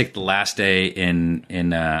got sick the last day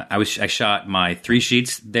I shot my 3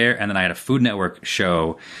 sheets there, and then I had a Food Network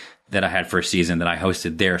show that I had for a season that I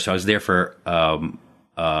hosted there. So I was there for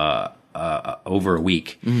over a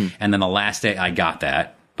week. Mm-hmm. And then the last day I got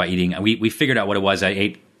that by eating, we figured out what it was. I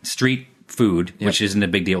ate street food, which isn't a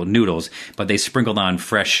big deal, noodles, but they sprinkled on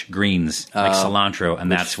fresh greens like cilantro,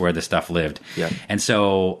 and that's where the stuff lived. Yep. And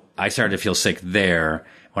so I started to feel sick there.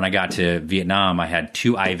 When I got to Vietnam, I had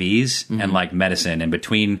 2 IVs and like medicine, and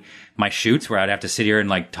between my shoots where I'd have to sit here and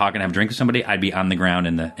like talk and have a drink with somebody, I'd be on the ground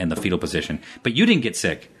in the fetal position. But you didn't get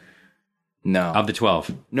sick. No. Of the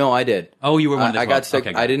 12. No, I did. Oh, you were one of the 12. I got sick.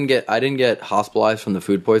 Okay, I didn't get hospitalized from the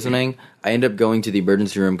food poisoning. I ended up going to the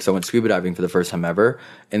emergency room because I went scuba diving for the first time ever,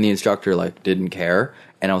 and the instructor like didn't care.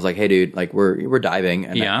 And I was like, "Hey, dude, like we're diving,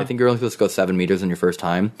 and I think you're only supposed to go 7 meters on your first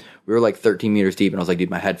time. We were like 13 meters deep, and I was like, dude,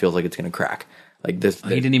 my head feels like it's gonna crack. Like this." He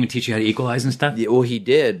didn't even teach you how to equalize and stuff. Yeah, well, he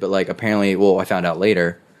did, but like apparently, I found out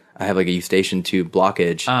later. I have like a eustachian tube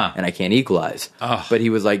blockage and I can't equalize. But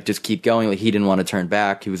he was like, just keep going. Like he didn't want to turn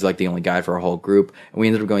back. He was like the only guy for our whole group. And we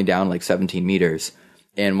ended up going down like 17 meters.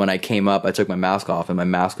 And when I came up, I took my mask off and my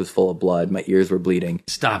mask was full of blood. My ears were bleeding.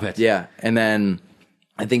 Stop it. Yeah. And then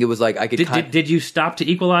I think it was like I could... Did you stop to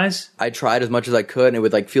equalize? I tried as much as I could and it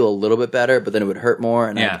would like feel a little bit better, but then it would hurt more.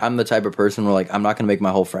 And I'm the type of person where like I'm not going to make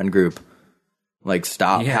my whole friend group like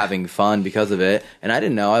stop having fun because of it. And I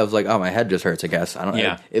didn't know. I was like, oh, my head just hurts, I guess. I don't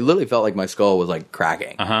know. It literally felt like my skull was like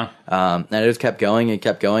cracking. And I just kept going and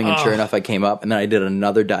kept going. And sure enough, I came up and then I did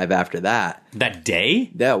another dive after that. That day?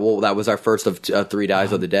 Yeah. Well, that was our first of 3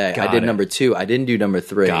 dives of the day. I did number 2. I didn't do number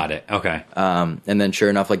 3. Got it. Okay. And then sure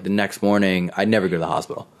enough, like the next morning, I'd never go to the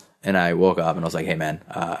hospital. And I woke up and I was like, hey man,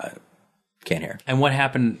 can't hear. And what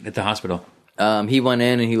happened at the hospital? He went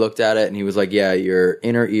in and he looked at it and he was like, yeah, your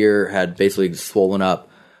inner ear had basically swollen up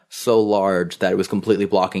so large that it was completely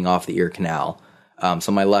blocking off the ear canal.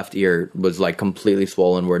 So my left ear was like completely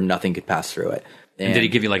swollen where nothing could pass through it. And did he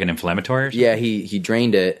give you like an inflammatory or something? Yeah, he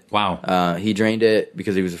drained it. Wow. He drained it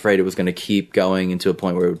because he was afraid it was going to keep going into a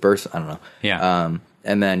point where it would burst. I don't know. Yeah.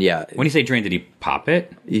 And then, When you say drain, did he pop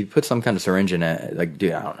it? He put some kind of syringe in it. Like,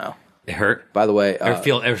 dude, I don't know. It hurt? By the way...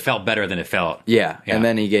 it felt better than it felt. Yeah. And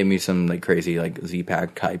then he gave me some like crazy like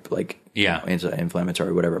Z-Pack type like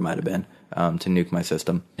anti-inflammatory, whatever it might have been, to nuke my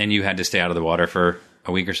system. And you had to stay out of the water for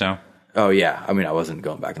a week or so? Oh, yeah. I mean, I wasn't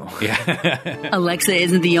going back in the water. Yeah. Alexa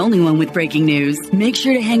isn't the only one with breaking news. Make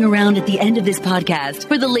sure to hang around at the end of this podcast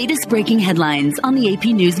for the latest breaking headlines on the AP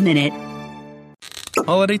News Minute.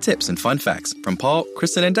 Holiday tips and fun facts from Paul,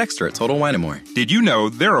 Kristen, and Dexter at Total Wine & More. Did you know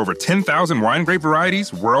there are over 10,000 wine grape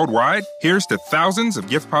varieties worldwide? Here's to thousands of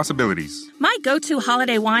gift possibilities. My go-to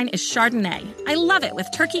holiday wine is Chardonnay. I love it with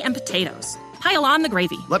turkey and potatoes. Pile on the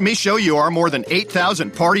gravy. Let me show you our more than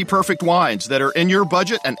 8,000 party-perfect wines that are in your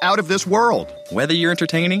budget and out of this world. Whether you're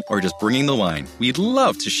entertaining or just bringing the wine, we'd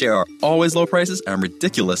love to share our always low prices and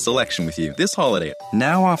ridiculous selection with you this holiday.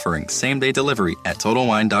 Now offering same-day delivery at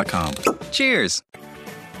TotalWine.com. Cheers!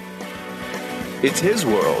 It's his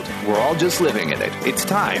world. We're all just living in it. It's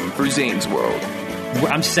time for Zane's World.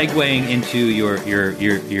 I'm segueing into your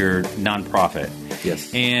nonprofit.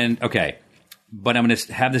 Yes. And okay, but I'm going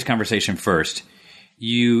to have this conversation first.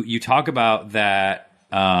 You talk about that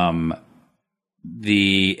and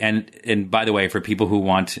by the way, for people who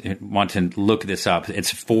want to look this up, it's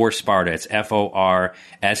For Sparta. It's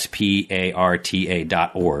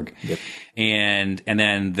FORSPARTA.org. Yep. And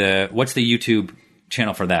then what's the YouTube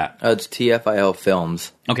channel for that? It's TFIL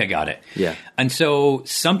Films. Okay, got it. Yeah. And so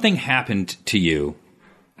something happened to you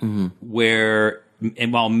where,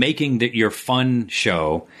 and while making your fun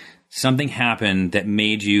show, something happened that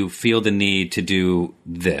made you feel the need to do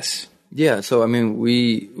this. Yeah. So, I mean,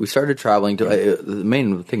 we started traveling to, the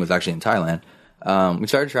main thing was actually in Thailand. We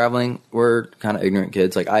started traveling. We're kind of ignorant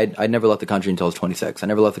kids. Like I'd never left the country until I was 26. I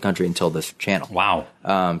never left the country until this channel. Wow.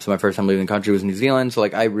 So my first time leaving the country was New Zealand. So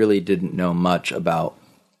like I really didn't know much about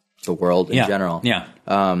the world in general. Yeah.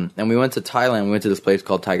 And we went to Thailand. We went to this place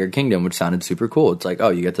called Tiger Kingdom, which sounded super cool. It's like, oh,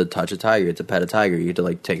 you get to touch a tiger, you get to pet a tiger, you get to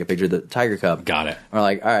like take a picture of the tiger cub. Got it. We're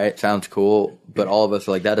like, all right, sounds cool. But all of us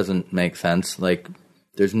are like, that doesn't make sense. Like,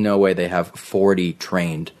 there's no way they have 40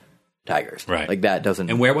 trained tigers. Right. Like, that doesn't.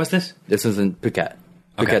 And where was this? This is in Phuket.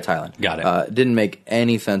 Phuket, Thailand. Got it. It didn't make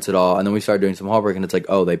any sense at all. And then we started doing some homework, and it's like,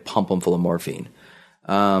 oh, they pump them full of morphine.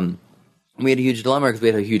 We had a huge dilemma because we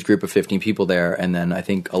had a huge group of 15 people there, and then I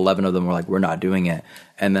think 11 of them were like, we're not doing it.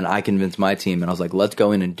 And then I convinced my team, and I was like, let's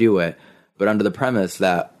go in and do it, but under the premise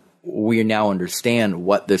that we now understand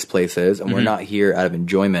what this place is, and we're not here out of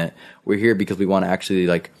enjoyment. We're here because we want to actually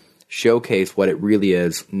like showcase what it really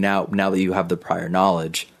is now that you have the prior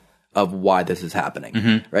knowledge of why this is happening,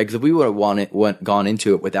 right? Because if we would have gone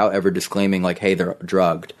into it without ever disclaiming like, hey, they're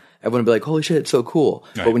drugged, everyone would be like, holy shit, it's so cool.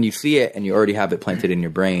 Right. But when you see it and you already have it planted in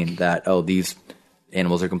your brain that, oh, these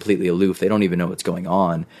animals are completely aloof, they don't even know what's going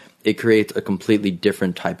on, it creates a completely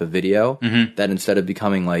different type of video that instead of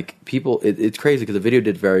becoming like people, it's crazy because the video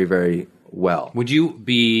did very, very well. Would you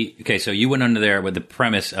be, okay, so you went under there with the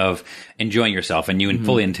premise of enjoying yourself, and you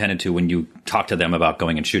fully intended to when you talked to them about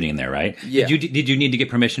going and shooting in there, right? Yeah. Did you need to get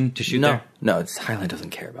permission to shoot there? No, Thailand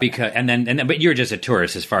doesn't care about because, it. But you're just a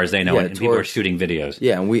tourist as far as they know, and people are shooting videos.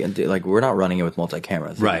 Yeah, and we're not running it with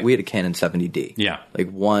multi-cameras. Right. We had a Canon 70D. Yeah.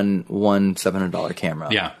 Like one $700 camera.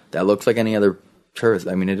 Yeah. That looks like any other tourist.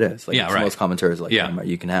 I mean, it is. Like, yeah, it's right. the most common tourist camera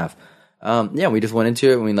you can have. We just went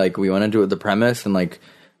into it. We went into it with the premise, and like,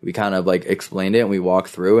 we kind of like explained it, and we walked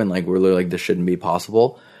through, and like we're literally like, this shouldn't be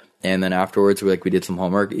possible. And then afterwards, we did some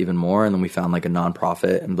homework even more, and then we found like a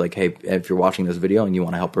nonprofit, and like, hey, if you're watching this video and you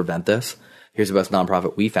want to help prevent this, here's the best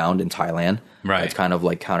nonprofit we found in Thailand. Right. It's kind of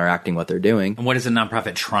like counteracting what they're doing. And what is the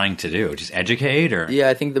nonprofit trying to do? Just educate, or? Yeah,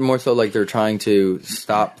 I think they're more so like they're trying to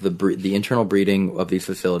stop the internal breeding of these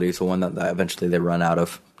facilities, so one that eventually they run out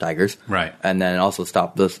of tigers. Right. And then also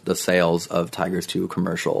stop the sales of tigers to a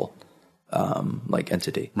commercial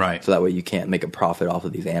entity. Right. So that way you can't make a profit off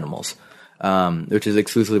of these animals. Which is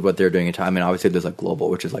exclusively what they're doing in China. I mean, obviously there's like global,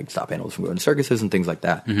 which is like stop animals from going to circuses and things like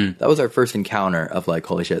that. That was our first encounter of like,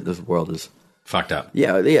 holy shit, this world is fucked up.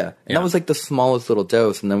 Yeah. And that was like the smallest little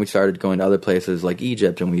dose. And then we started going to other places like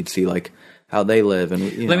Egypt, and we'd see like how they live.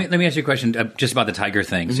 And let me ask you a question just about the tiger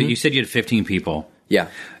thing. So you said you had 15 people. Yeah.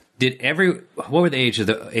 What were the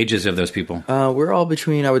ages of those people? We're all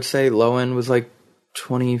between, I would say, low end was like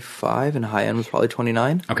 25 and high end was probably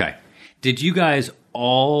 29. Okay. Did you guys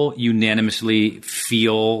all unanimously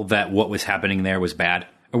feel that what was happening there was bad?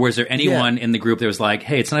 Or was there anyone in the group that was like,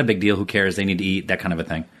 hey, it's not a big deal, who cares, they need to eat, that kind of a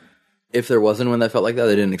thing? If there wasn't one that felt like that,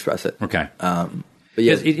 they didn't express it. Okay. But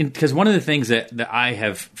yeah. Because one of the things that I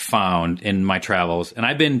have found in my travels, and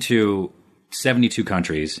I've been to 72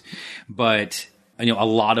 countries, but a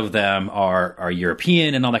lot of them are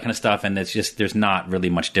European and all that kind of stuff, and it's just there's not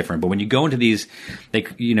really much different. But when you go into these, I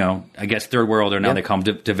guess third world, or now they call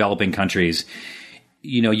them developing countries,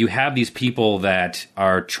 you have these people that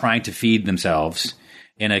are trying to feed themselves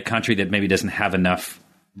in a country that maybe doesn't have enough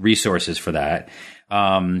resources for that.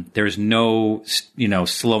 There's no,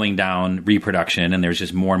 slowing down reproduction, and there's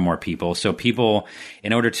just more and more people. So people,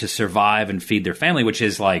 in order to survive and feed their family, which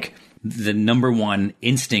is like the number one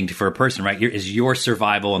instinct for a person, right? Is your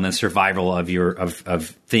survival, and then survival of of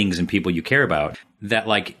things and people you care about. That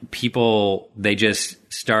like people, they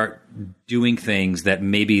just start doing things that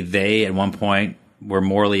maybe they at one point were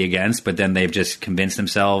morally against, but then they've just convinced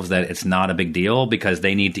themselves that it's not a big deal because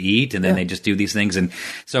they need to eat, and then they just do these things. And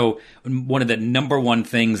so one of the number one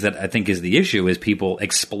things that I think is the issue is people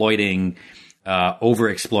exploiting, over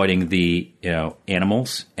exploiting the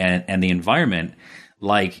animals and the environment.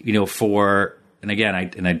 Like, and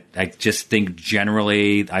again, I just think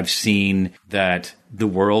generally I've seen that the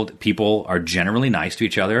world, people are generally nice to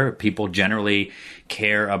each other. People generally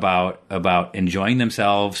care about enjoying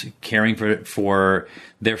themselves, caring for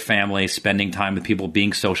their family, spending time with people,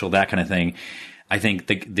 being social, that kind of thing. I think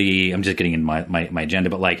I'm just getting in my agenda,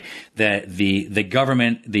 but like the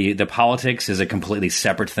government, the politics is a completely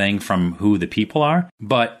separate thing from who the people are.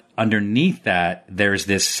 But underneath that, there's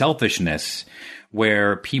this selfishness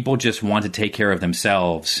where people just want to take care of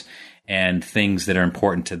themselves and things that are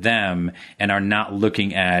important to them, and are not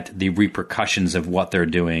looking at the repercussions of what they're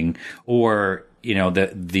doing, or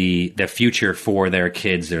the future for their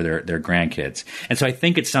kids or their grandkids. And so I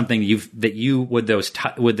think it's something with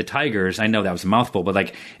the tigers. I know that was a mouthful, but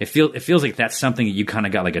like it feels like that's something that you kind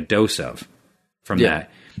of got like a dose of from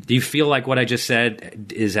that. Do you feel like what I just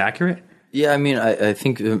said is accurate? Yeah, I mean, I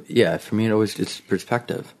think, for me, it's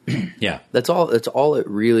perspective. Yeah. That's all it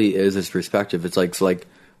really is perspective. It's like,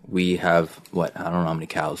 we have, I don't know how many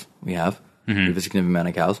cows we have. We have a significant amount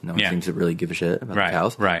of cows. No one seems to really give a shit about the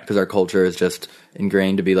cows. Right. Because our culture is just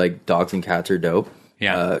ingrained to be like dogs and cats are dope.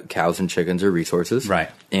 Yeah. Cows and chickens are resources. Right.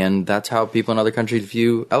 And that's how people in other countries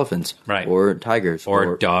view elephants. Right. Or tigers.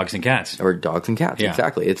 Or dogs and cats. Or dogs and cats. Yeah.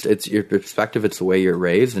 Exactly. It's your perspective. It's the way you're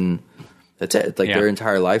raised. And that's it. It's like their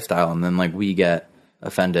entire lifestyle. And then like we get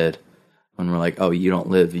offended when we're like, oh, you don't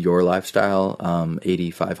live your lifestyle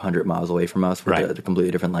 8,500 miles away from us with a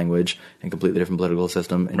completely different language and completely different political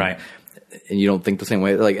system. And, and you don't think the same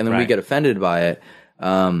way. Like, and then we get offended by it.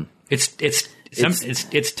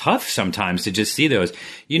 It's tough sometimes to just see those.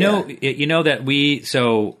 You know that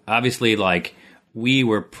so obviously like we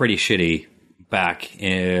were pretty shitty back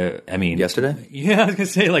yesterday? Yeah, I was gonna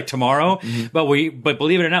say like tomorrow. But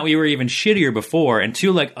believe it or not, we were even shittier before. And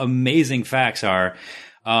two like amazing facts are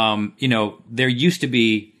there used to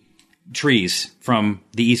be trees from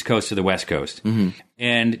the East Coast to the West Coast.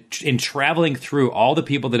 And in traveling through all the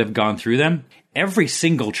people that have gone through them, every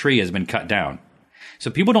single tree has been cut down. So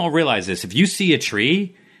people don't realize this. If you see a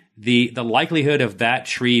tree, the likelihood of that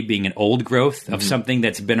tree being an old growth of something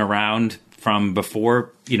that's been around from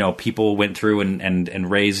before, people went through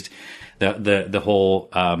and raised the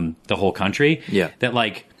whole country. Yeah. That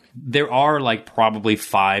like there are like probably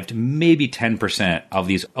 5 to maybe 10% of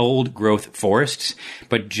these old growth forests,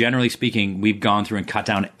 but generally speaking, we've gone through and cut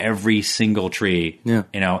down every single tree. Yeah.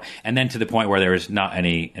 And then to the point where there's not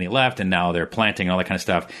any left, and now they're planting and all that kind of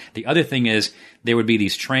stuff. The other thing is there would be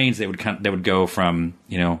these trains that would go from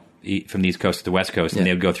from the East Coast to the West Coast, and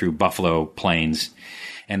they would go through buffalo plains,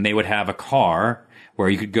 and they would have a car where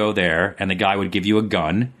you could go there, and the guy would give you a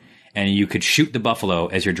gun, and you could shoot the buffalo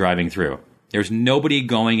as you're driving through. There's nobody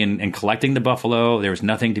going and collecting the buffalo. There was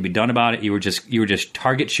nothing to be done about it. You were just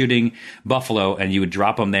target shooting buffalo, and you would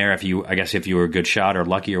drop them there if you were a good shot or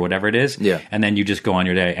lucky or whatever it is. Yeah. And then you just go on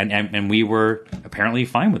your day. And we were apparently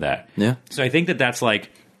fine with that. Yeah. So I think that's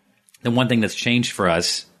like the one thing that's changed for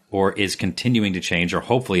us, or is continuing to change, or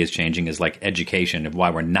hopefully is changing, is like education of why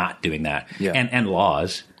we're not doing that. Yeah. And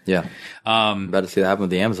laws. Yeah. About to see that happen with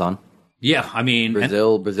the Amazon. Yeah, I mean,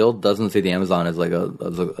 Brazil doesn't see the Amazon as like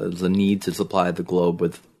as a need to supply the globe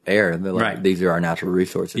with air. They're like, these are our natural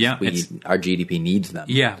resources. Yeah, our GDP needs them.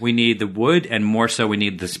 Yeah, we need the wood, and more so, we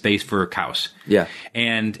need the space for cows. Yeah,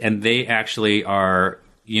 and they actually are.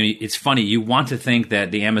 It's funny. You want to think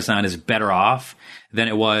that the Amazon is better off than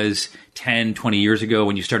it was 10, 20 years ago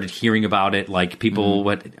when you started hearing about it, like people,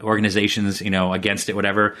 organizations, against it,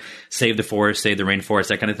 whatever, save the forest, save the rainforest,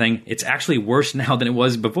 that kind of thing. It's actually worse now than it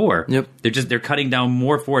was before. Yep. They're cutting down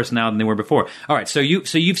more forests now than they were before. All right. So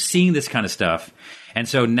you've seen this kind of stuff. And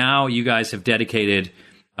so now you guys have dedicated,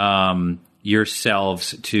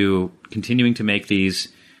 yourselves to continuing to make these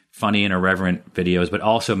funny and irreverent videos, but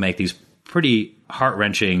also make these pretty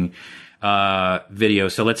heart-wrenching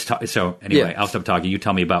videos. So let's talk. So anyway, I'll stop talking. You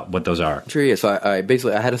tell me about what those are. Sure. Yeah. So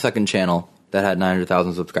I had a second channel that had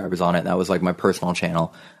 900,000 subscribers on it. And that was like my personal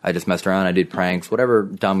channel. I just messed around. I did pranks, whatever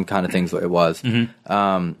dumb kind of things it was. And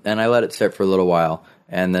I let it sit for a little while,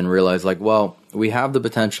 and then realized like, well, we have the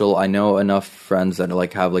potential. I know enough friends that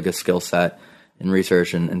have like a skill set in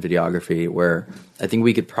research and videography where I think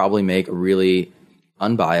we could probably make a really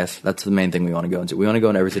unbiased. That's the main thing we want to go into. We want to go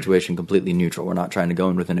into every situation completely neutral. We're not trying to go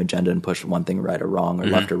in with an agenda and push one thing right or wrong or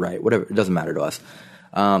left or right, whatever. It doesn't matter to us.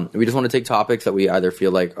 We just want to take topics that we either feel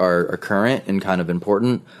like are current and kind of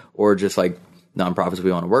important, or just like nonprofits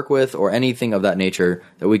we want to work with, or anything of that nature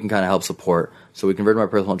that we can kind of help support. So we converted my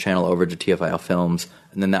personal channel over to TFIL Films,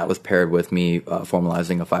 and then that was paired with me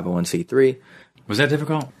formalizing a 501c3. Was that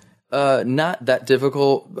difficult? Not that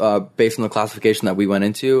difficult, based on the classification that we went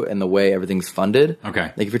into and the way everything's funded.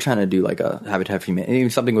 Okay. Like if you're trying to do like a Habitat for Humanity,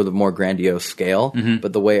 something with a more grandiose scale,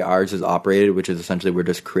 but the way ours is operated, which is essentially we're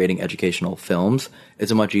just creating educational films,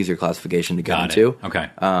 it's a much easier classification to get into. Okay.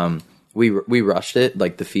 We rushed it,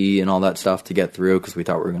 like the fee and all that stuff to get through because we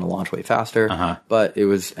thought we were going to launch way faster. But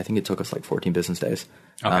I think it took us like 14 business days.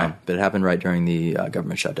 Okay. But it happened right during the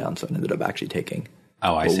government shutdown, so it ended up actually taking...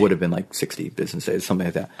 I see. It would have been like 60 business days, something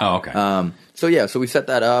like that. Oh, okay. So we set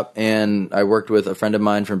that up, and I worked with a friend of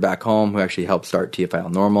mine from back home who actually helped start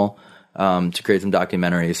TFIL Normal to create some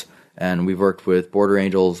documentaries. And we've worked with Border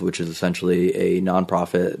Angels, which is essentially a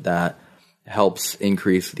nonprofit that helps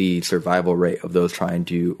increase the survival rate of those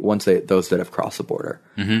those that have crossed the border.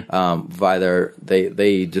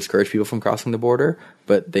 They discourage people from crossing the border,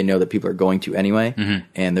 but they know that people are going to anyway,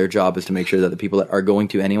 and their job is to make sure that the people that are going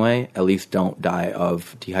to anyway at least don't die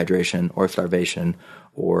of dehydration or starvation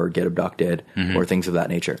or get abducted or things of that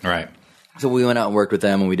nature. Right. So we went out and worked with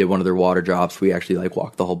them, and we did one of their water drops. We actually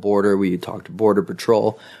walked the whole border. We talked to Border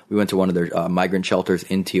Patrol. We went to one of their migrant shelters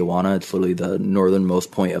in Tijuana. It's literally the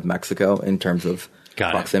northernmost point of Mexico in terms of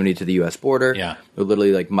proximity to the U.S. border. Yeah. They're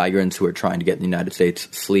literally migrants who are trying to get in the United States,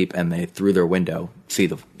 sleep, and they, through their window, see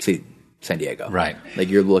San Diego. Right.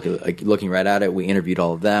 You're looking right at it. We interviewed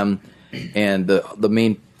all of them. And the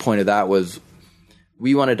main point of that was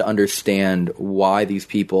we wanted to understand why these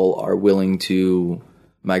people are willing to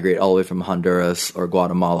migrate all the way from Honduras or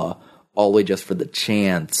Guatemala, all the way just for the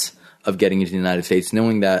chance of getting into the United States,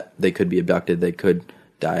 knowing that they could be abducted, they could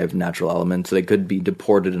die of natural elements, they could be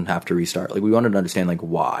deported and have to restart. We wanted to understand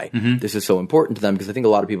why this is so important to them, because I think a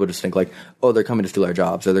lot of people just think oh, they're coming to steal our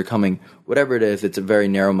jobs, or they're coming, whatever it is. It's a very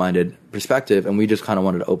narrow-minded perspective, and we just kind of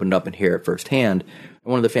wanted to open it up and hear it firsthand.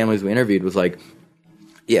 And one of the families we interviewed was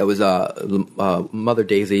it was Mother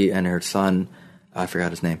Daisy and her son, I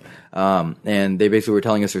forgot his name. And they basically were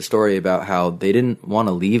telling us their story about how they didn't want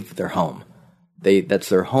to leave their home. That's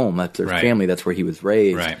their home. That's their family. That's where he was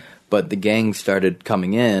raised. Right. But the gang started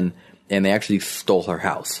coming in, and they actually stole her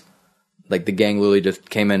house. The gang literally just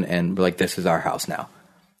came in and were this is our house now.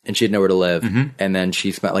 And she had nowhere to live. And then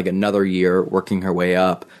she spent another year working her way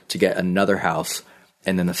up to get another house.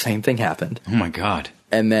 And then the same thing happened. Oh, my God.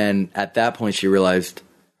 And then at that point, she realized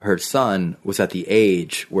her son was at the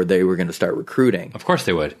age where they were going to start recruiting. Of course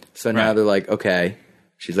they would. So now they're okay.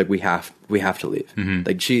 She's we have to leave.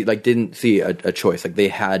 She didn't see a choice. They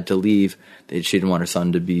had to leave. She didn't want her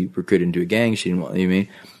son to be recruited into a gang. She didn't want,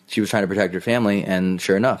 she was trying to protect her family, and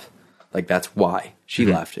sure enough, that's why she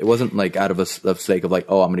left. It wasn't out of a sake of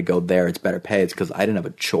oh, I'm going to go there, it's better pay. It's because I didn't have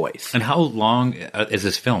a choice. And how long is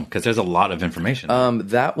this film? Because there's a lot of information.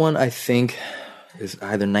 That one I think is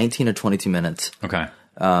either 19 or 22 minutes. Okay.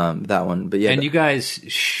 That one, but yeah. And you guys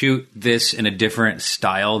shoot this in a different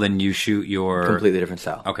style than you shoot your completely different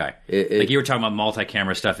style. Okay, you were talking about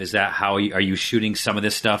multi-camera stuff. Is that how are you shooting some of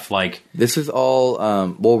this stuff? This is all.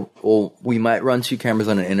 We might run 2 cameras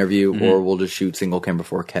on an interview, or we'll just shoot single camera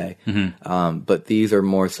 4K. But these are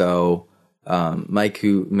more so. Mike,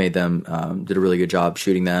 who made them, did a really good job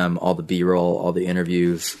shooting them. All the B-roll, all the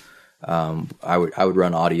interviews. I would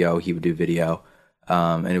run audio. He would do video,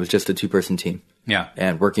 and it was just a 2-person team. Yeah,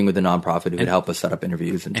 and working with a nonprofit who could help us set up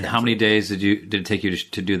interviews. And how many days did it take you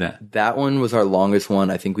to do that? That one was our longest one.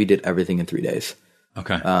 I think we did everything in 3 days.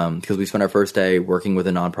 Okay. Because we spent our first day working with a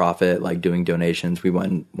nonprofit, doing donations. We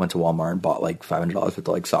went to Walmart and bought $500 worth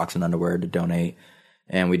of socks and underwear to donate.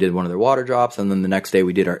 And we did one of their water drops. And then the next day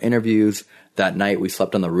we did our interviews. That night we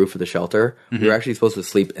slept on the roof of the shelter. We were actually supposed to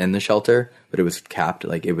sleep in the shelter, but it was capped.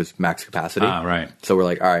 It was max capacity. Ah, right. So we're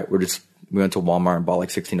all right, we went to Walmart and bought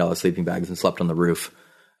 $16 sleeping bags and slept on the roof.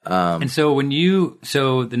 And so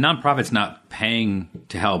the nonprofit's not paying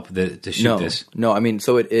to help to shoot this. No,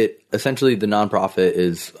 so it essentially the nonprofit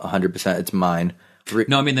is 100%. It's mine.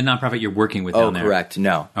 No, I mean the nonprofit you're working with down there. Oh, correct.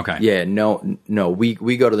 No. Okay. Yeah. No.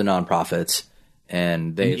 We go to the nonprofits,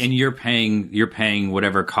 and you're paying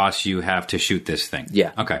whatever costs you have to shoot this thing.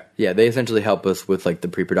 Yeah. Okay. Yeah, they essentially help us with the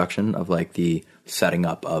pre-production of the setting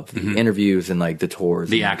up of the interviews and the tours,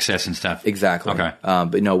 the access and stuff. Exactly. Okay.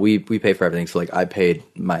 But no, we pay for everything. So I paid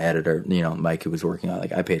my editor, Mike, who was working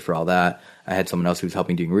on I paid for all that. I had someone else who was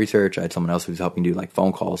helping doing research. I had someone else who was helping do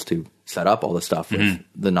phone calls to set up all the stuff with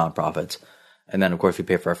the nonprofits. And then, of course, we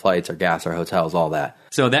pay for our flights, our gas, our hotels, all that.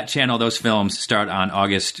 So that channel, those films start on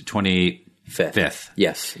August 25th.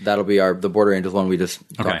 Yes, that'll be the Border Angels one we just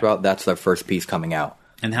talked about. That's our first piece coming out.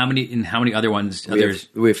 And how many other ones?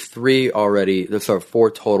 We have 3 already. There's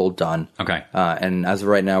 4 total done. Okay. And as of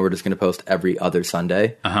right now, we're just going to post every other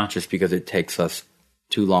Sunday, just because it takes us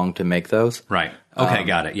too long to make those. Right. Okay,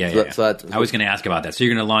 got it. Yeah. So I was going to ask about that. So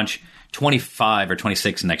you're going to launch 25 or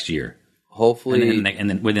 26 next year. Hopefully, and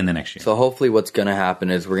then within the next year. So hopefully, what's going to happen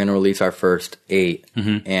is we're going to release our first 8,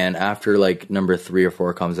 and after number 3 or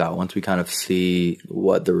 4 comes out, once we kind of see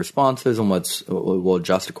what the response is and we'll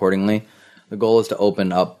adjust accordingly. The goal is to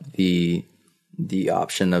open up the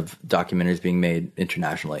option of documentaries being made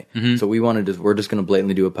internationally. So we're just going to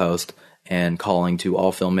blatantly do a post and calling to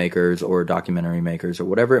all filmmakers or documentary makers or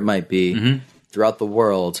whatever it might be throughout the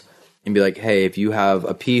world. And be hey, if you have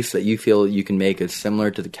a piece that you feel you can make is similar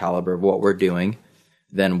to the caliber of what we're doing,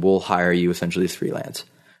 then we'll hire you essentially as freelance.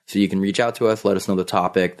 So you can reach out to us, let us know the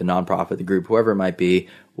topic, the nonprofit, the group, whoever it might be,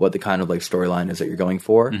 what the kind of storyline is that you're going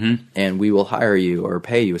for, and we will hire you or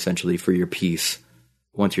pay you essentially for your piece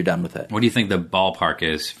once you're done with it. What do you think the ballpark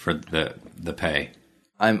is for the pay?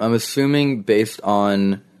 I'm assuming based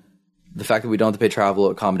on the fact that we don't have to pay travel,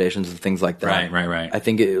 accommodations, and things like that. Right. I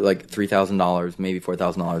think $3,000, maybe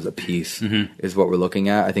 $4,000 a piece is what we're looking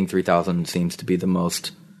at. I think $3,000 seems to be the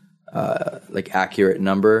most like accurate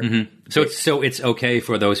number. Mm-hmm. So it's okay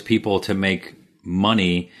for those people to make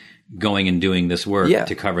money going and doing this work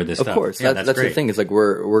to cover this stuff. Of course. That's the thing. It's like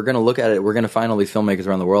we're going to look at it. We're going to find all these filmmakers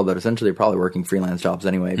around the world that essentially are probably working freelance jobs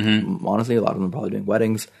anyway. Mm-hmm. Honestly, a lot of them are probably doing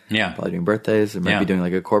weddings. Yeah. Probably doing birthdays. They might be doing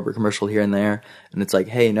like a corporate commercial here and there. And it's like,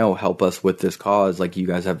 hey, no, help us with this cause. Like, you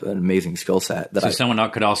guys have an amazing skill set. Someone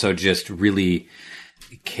could also just really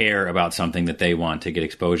care about something that they want to get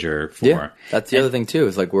exposure for. Yeah, that's the other thing too.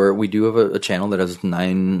 Is like we do have a channel that has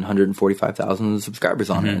 945,000 subscribers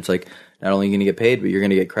on it. It's like, not only are you going to get paid, but you're going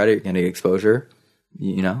to get credit, you're going to get exposure,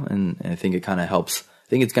 you know. And I think it kind of helps. I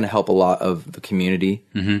think it's going to help a lot of the community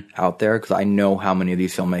out there, because I know how many of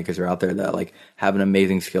these filmmakers are out there that like have an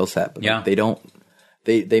amazing skill set, but like, they don't.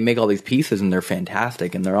 They make all these pieces and they're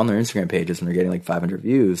fantastic, and they're on their Instagram pages and they're getting like 500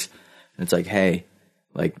 views, and it's like, hey,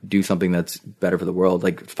 like, do something that's better for the world.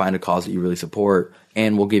 Like, find a cause that you really support,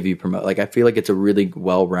 and we'll give you promote. Like, I feel like it's a really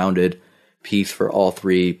well-rounded piece for all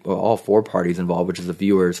four parties involved, which is the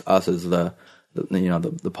viewers, us as the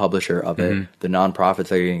publisher of it, the nonprofits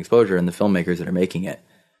that are getting exposure, and the filmmakers that are making it.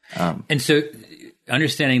 And so,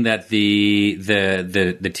 understanding that the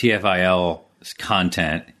TFIL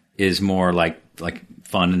content is more like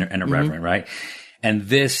fun and irreverent, right? And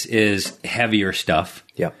this is heavier stuff.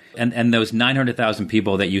 Yeah. And those 900,000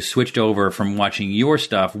 people that you switched over from watching your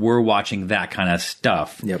stuff were watching that kind of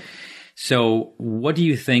stuff. Yep. So what do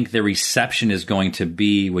you think the reception is going to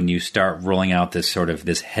be when you start rolling out this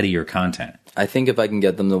headier content? I think if I can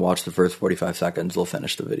get them to watch the first 45 seconds, they'll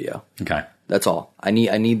finish the video. Okay. That's all. I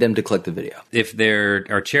need them to click the video. If there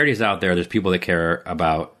are charities out there, there's people that care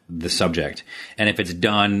about the subject. And if it's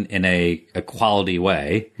done in a quality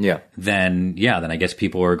way, then I guess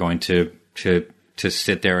people are going to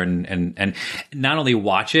sit there and not only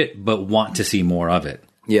watch it, but want to see more of it.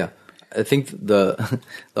 Yeah. I think the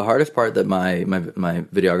hardest part that my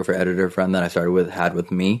videographer editor friend that I started with had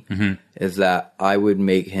with me is that I would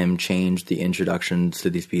make him change the introductions to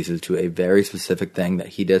these pieces to a very specific thing that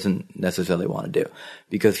he doesn't necessarily want to do,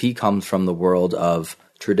 because he comes from the world of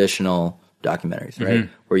traditional documentaries, right?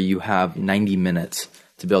 Where you have 90 minutes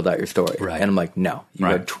to build out your story. Right. And I'm like, no, you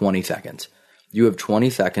have 20 seconds. You have 20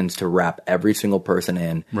 seconds to wrap every single person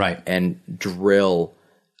in and drill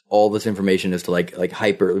all this information is to like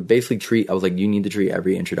basically I was like, you need to treat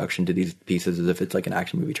every introduction to these pieces as if it's like an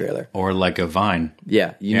action movie trailer. Or like a Vine.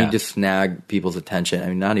 Yeah. You need to snag people's attention. I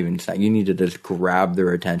mean, not even snag. You need to just grab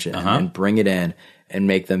their attention and bring it in and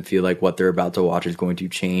make them feel like what they're about to watch is going to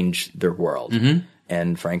change their world.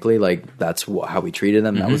 And frankly, like, that's how we treated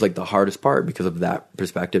them. That was like the hardest part, because of that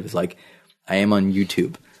perspective. Is like, I am on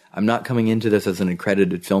YouTube. I'm not coming into this as an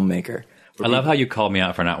accredited filmmaker. I love how you called me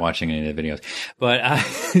out for not watching any of the videos, but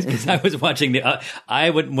because I was watching I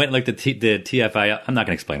went and looked at the TFI. I'm not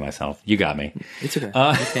going to explain myself. You got me. It's okay.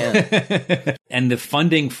 You can. And the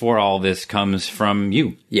funding for all this comes from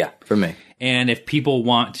you. Yeah, from me. And if people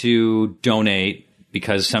want to donate,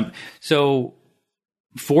 because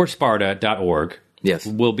forsparta.org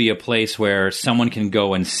will be a place where someone can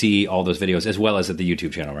go and see all those videos, as well as at the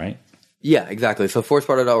YouTube channel, right? Yeah, exactly. So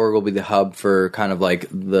forsparta.org will be the hub for kind of like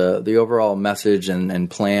the overall message and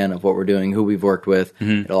plan of what we're doing, who we've worked with.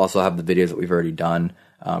 It'll also have the videos that we've already done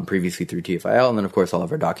previously through TFIL, and then of course all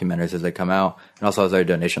of our documentaries as they come out, and also has our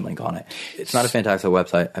donation link on it. It's not a fantastic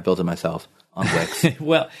website. I built it myself on Wix.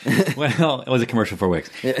 well, it was a commercial for Wix.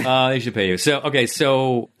 They should pay you.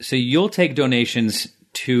 So you'll take donations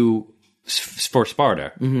for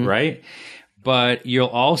Sparta, right? But you'll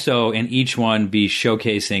also, in each one, be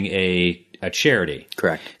showcasing a charity.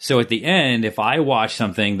 Correct. So at the end, if I watch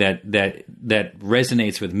something that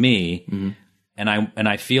resonates with me, and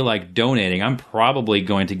I feel like donating, I'm probably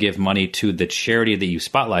going to give money to the charity that you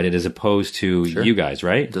spotlighted, as opposed to you guys,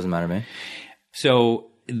 right? It doesn't matter to me.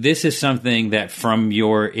 So this is something that, from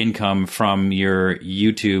your income from your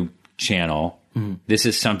YouTube channel, this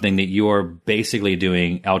is something that you're basically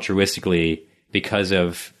doing altruistically because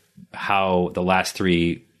of how the last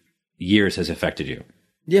 3 years has affected you.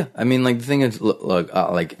 Yeah. I mean, like, the thing is, look,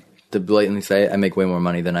 like, to blatantly say, I make way more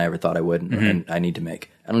money than I ever thought I would, and I need to make.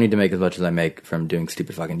 I don't need to make as much as I make from doing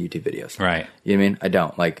stupid fucking YouTube videos. Right. You know what I mean? I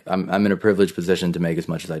don't. Like, I'm in a privileged position to make as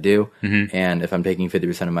much as I do, and if I'm taking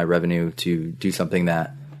 50% of my revenue to do something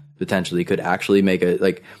that potentially could actually make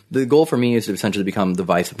the goal for me is to essentially become the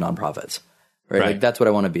Vice of nonprofits. Right? Like, that's what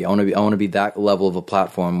I want to be. I want to be that level of a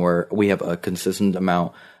platform where we have a consistent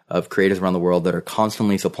amount of creators around the world that are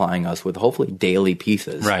constantly supplying us with hopefully daily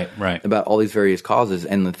pieces about all these various causes.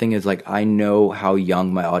 And the thing is, like, I know how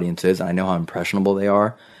young my audience is, and I know how impressionable they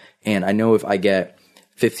are. And I know if I get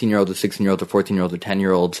 15-year-olds or 16-year-olds or 14-year-olds or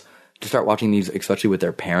 10-year-olds to start watching these, especially with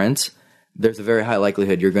their parents, there's a very high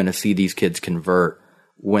likelihood you're going to see these kids convert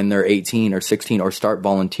when they're 18 or 16 or start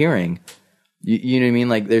volunteering. You know what I mean?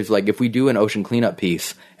 Like, there's like, if we do an ocean cleanup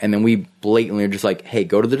piece and then we blatantly are just like, hey,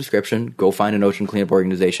 go to the description, go find an ocean cleanup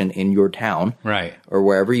organization in your town, right, or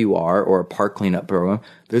wherever you are, or a park cleanup program,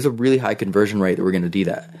 there's a really high conversion rate that we're going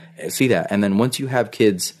to see that. And then once you have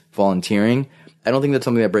kids volunteering, I don't think that's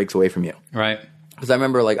something that breaks away from you. Right. Because I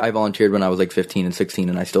remember, like, I volunteered when I was like 15 and 16,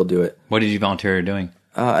 and I still do it. What did you volunteer doing?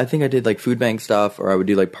 I think I did like food bank stuff, or I would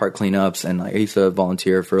do like park cleanups, and like, I used to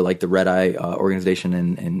volunteer for like the Red Eye organization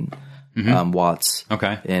in Watts,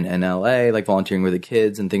 in LA, like volunteering with the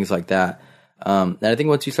kids and things like that. And I think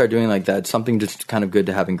once you start doing like that, it's something just kind of good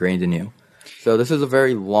to have ingrained in you. So this is a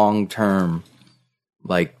very long term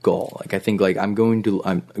like goal. Like, I think like I'm going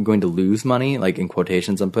to lose money, like in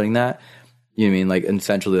quotations I'm putting that. You know what I mean? Like,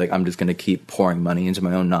 essentially, like, I'm just going to keep pouring money into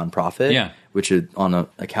my own nonprofit, which is, on an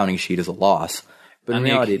accounting sheet is a loss. But in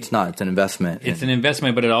reality, it's not. It's an investment. It's an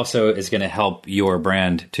investment, but it also is going to help your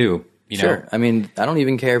brand too. You know? Sure. I mean, I don't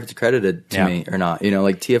even care if it's accredited to me or not. You know,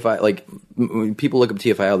 like TFI, like when people look up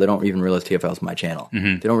TFIL, they don't even realize TFIL is my channel.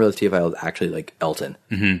 They don't realize TFIL is actually like Elton.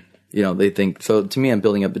 You know, they think, so to me, I'm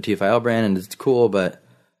building up the TFIL brand and it's cool, but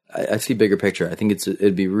I see bigger picture. I think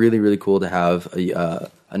it'd be really, really cool to have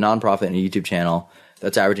a nonprofit and a YouTube channel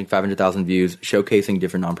that's averaging 500,000 views, showcasing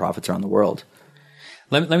different nonprofits around the world.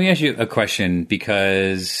 Let me ask you a question,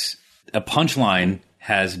 because a punchline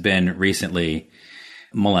has been recently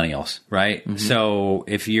millennials, right? So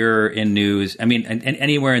if you're in news, I mean, and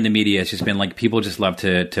anywhere in the media, it's just been like people just love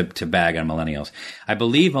to bag on millennials. I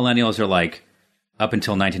believe millennials are like up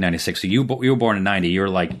until 1996. So you were born in 90.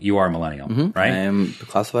 You are a millennial, right? I am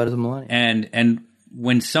classified as a millennial. And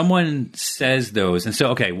when someone says those, and so,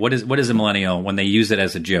 okay, what is a millennial when they use it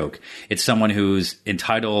as a joke? It's someone who's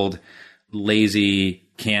entitled, lazy,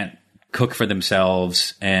 can't cook for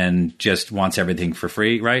themselves, and just wants everything for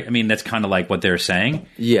free, right? I mean, that's kind of like what they're saying.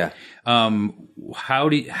 Yeah. How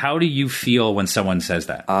do you feel when someone says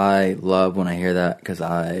that? I love when I hear that, because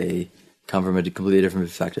I come from a completely different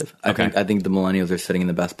perspective. I think the millennials are sitting in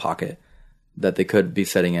the best pocket that they could be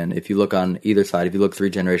sitting in. If you look on either side, if you look 3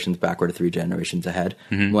 generations backward or 3 generations ahead,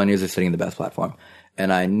 millennials are sitting in the best platform.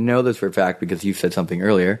 And I know this for a fact because you said something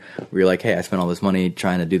earlier where you're like, hey, I spent all this money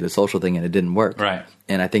trying to do the social thing and it didn't work. Right.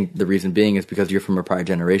 And I think the reason being is because you're from a prior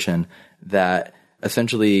generation that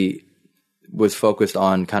essentially was focused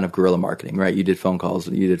on kind of guerrilla marketing, right? You did phone calls,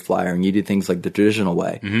 you did flyering, you did things like the traditional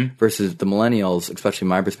way versus the millennials, especially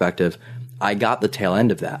my perspective. I got the tail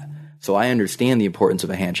end of that. So I understand the importance of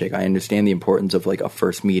a handshake. I understand the importance of like a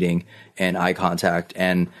first meeting and eye contact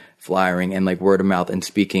and flyering and like word of mouth and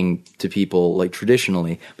speaking to people like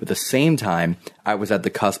traditionally. But at the same time, I was at the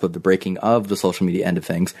cusp of the breaking of the social media end of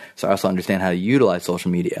things. So I also understand how to utilize social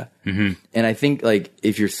media. And I think like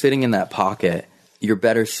if you're sitting in that pocket, you're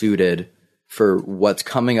better suited for what's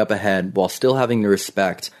coming up ahead while still having the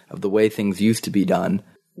respect of the way things used to be done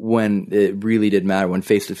when it really did matter, when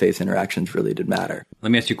face-to-face interactions really did matter.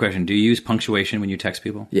 Let me ask you a question. Do you use punctuation when you text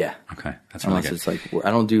people? Yeah. Okay. That's really good. It's like, I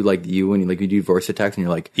don't do like you when you do voice to text and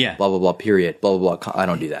you're like, blah, blah, blah, period, blah, blah, blah. I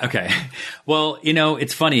don't do that. Okay. Well, you know,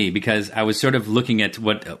 it's funny because I was sort of looking at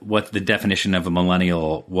what the definition of a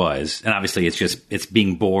millennial was. And obviously it's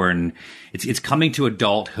being born, it's coming to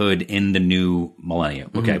adulthood in the new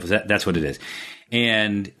millennium. Okay. That's what it is.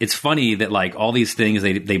 And it's funny that like all these things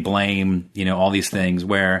they blame, you know, all these things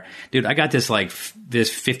where, dude, I got this like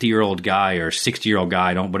this 50-year-old guy or 60-year-old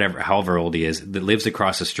guy, however old he is, that lives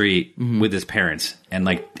across the street with his parents and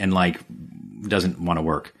doesn't want to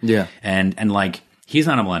work. Yeah. And like he's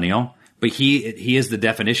not a millennial, but he is the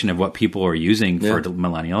definition of what people are using for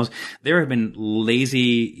millennials. There have been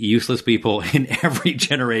lazy, useless people in every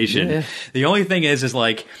generation. Yeah. The only thing is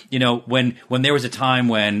like, you know, when there was a time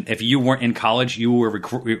when if you weren't in college, you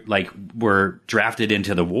were drafted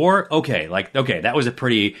into the war. Okay, that was a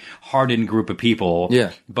pretty hardened group of people.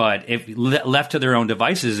 Yeah. But if left to their own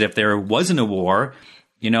devices, if there wasn't a war,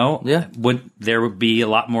 you know, there would be a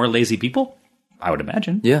lot more lazy people? I would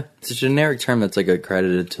imagine. Yeah. It's a generic term that's like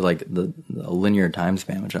accredited to like the linear time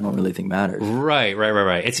span, which I don't really think matters. Right.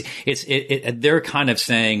 They're kind of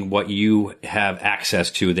saying what you have access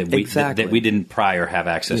to that we didn't prior have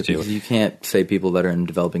access to. You can't say people that are in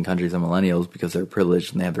developing countries are millennials because they're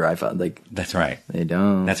privileged and they have their iPhone. Like that's right. They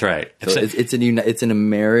don't. That's right. So it's an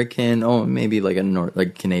American, maybe like a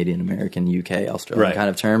Canadian American, UK, Australian kind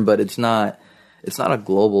of term, but it's not. it's not a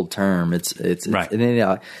global term. It's right. an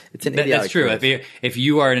idiotic. That's true. If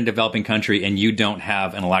you are in a developing country and you don't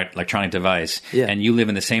have an electronic device, and you live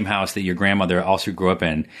in the same house that your grandmother also grew up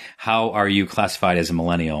in, how are you classified as a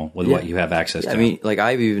millennial with what you have access to? I mean, like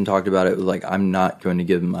I've even talked about it. Like I'm not going to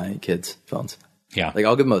give my kids phones. Yeah. Like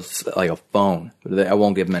I'll give them a phone, but I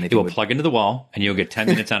won't give them anything. You will plug into the wall and you'll get 10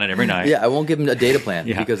 minutes on it every night. Yeah, I won't give them a data plan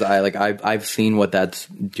because I've seen what that's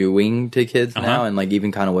doing to kids now, and like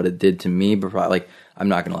even kind of what it did to me. But like I'm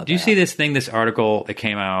not going to let. Do you see this article that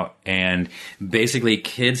came out, and basically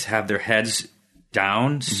kids have their heads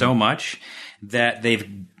down so much that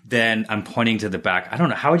then I'm pointing to the back. I don't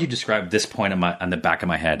know, how would you describe this point on the back of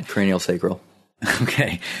my head? Cranial sacral.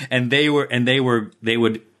 Okay,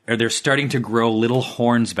 they're starting to grow little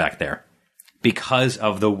horns back there because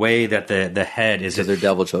of the way that the head is. Because they're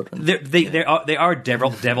devil children. They are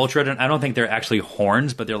devil children. I don't think they're actually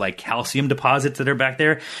horns, but they're like calcium deposits that are back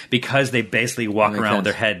there because they basically walk around with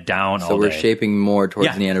their head down all day. So we're shaping more towards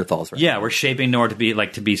Neanderthals, right? Yeah, we're shaping more to be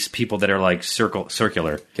people that are like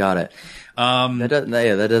circular. Got it.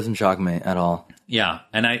 That doesn't shock me at all. Yeah,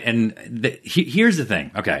 here's the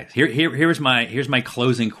thing. Okay, here's my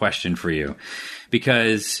closing question for you.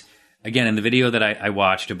 Because again, in the video that I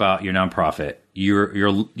watched about your nonprofit,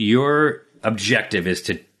 your objective is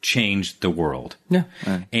to change the world. Yeah.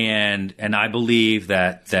 Right. And I believe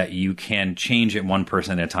that you can change it one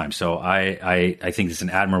person at a time. So I think it's an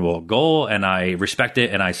admirable goal, and I respect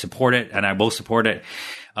it, and I support it, and I will support it.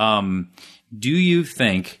 Do you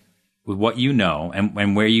think, with what you know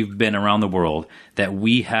and where you've been around the world, that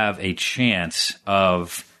we have a chance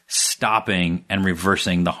of stopping and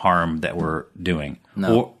reversing the harm that we're doing?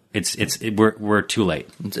 No. Or we're too late.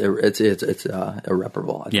 It's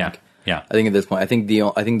irreparable, I think. Yeah. I think at this point, I think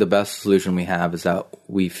the best solution we have is that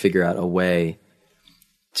we figure out a way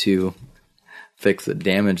to fix the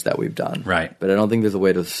damage that we've done. Right. But I don't think there's a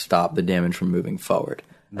way to stop the damage from moving forward.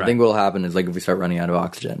 Right. I think what will happen is, like, if we start running out of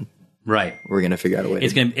oxygen, right, we're going to figure out a way.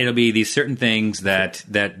 It'll be these certain things that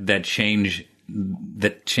change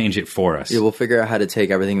it for us. Yeah, we'll figure out how to take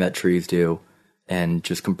everything that trees do and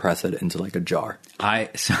just compress it into like a jar. I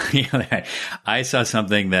saw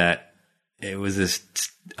something that it was this,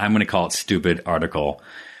 I'm going to call it stupid article,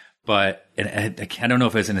 but I don't know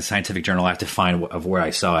if it was in a scientific journal. I have to find of where I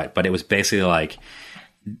saw it, but it was basically like,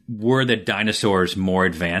 were the dinosaurs more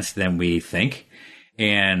advanced than we think?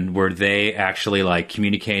 And were they actually like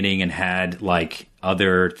communicating and had like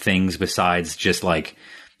other things besides just like,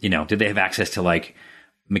 did they have access to like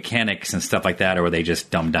mechanics and stuff like that, or were they just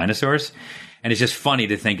dumb dinosaurs? And it's just funny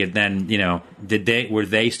to think it then, were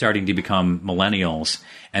they starting to become millennials,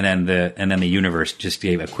 and then the universe just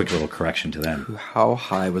gave a quick little correction to them. How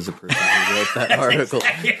high was the person who wrote that article?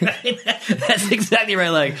 Exactly right. That's exactly right.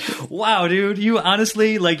 Like, wow, dude, you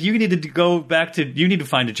honestly, like, you need to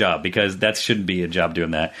find a job, because that shouldn't be a job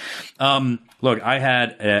doing that. Look, I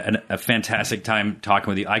had a fantastic time talking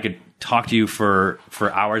with you. I could talk to you for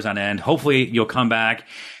hours on end. Hopefully you'll come back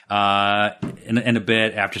in a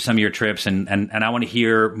bit after some of your trips, and I want to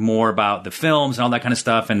hear more about the films and all that kind of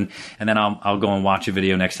stuff, and then I'll go and watch a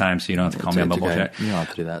video next time, so you don't have to call me about bullshit. You don't have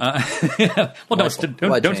to do that. Well,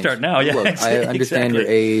 don't start now. Yeah, look, I understand your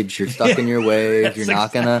age. You're stuck in your ways. You're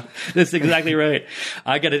not gonna. That's exactly right.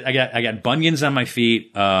 I got bunions on my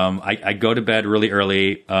feet. I go to bed really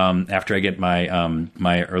early after I get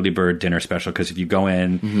my early bird dinner special, because if you go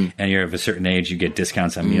in and you're of a certain age, you get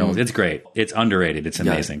discounts on meals. It's great. It's underrated. It's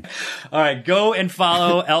amazing. All right, go and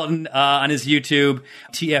follow Elton on his YouTube,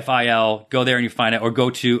 TFIL. Go there and you find it, or go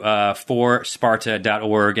to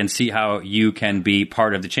forsparta.org and see how you can be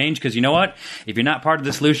part of the change. Because you know what? If you're not part of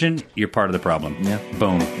the solution, you're part of the problem. Yeah.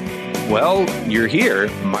 Boom. Well, you're here.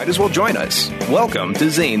 Might as well join us. Welcome to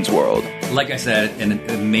Zane's World. Like I said, an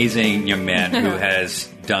amazing young man who has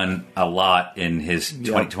done a lot in his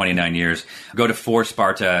 29 years. Go to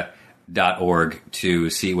forsparta.org to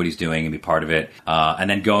see what he's doing and be part of it. And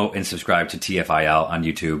then go and subscribe to TFIL on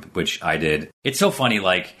YouTube, which I did. It's so funny,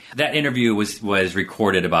 like, that interview was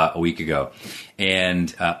recorded about a week ago,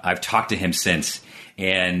 and I've talked to him since,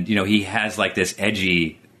 and he has like this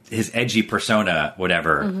edgy persona,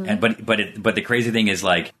 whatever. And but the crazy thing is,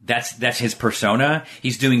 like, that's his persona.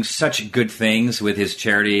 He's doing such good things with his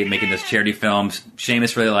charity, making those charity films.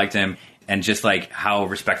 Seamus really liked him. And just like how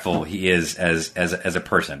respectful he is as a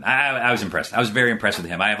person, I was impressed. I was very impressed with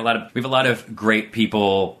him. We have a lot of great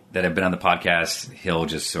people that have been on the podcast. He'll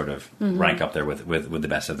just sort of rank up there with the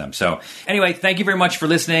best of them. So anyway, thank you very much for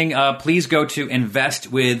listening. Please go to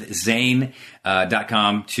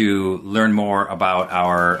investwithzane.com to learn more about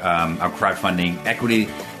our crowdfunding equity,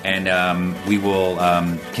 and we will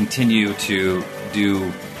continue to do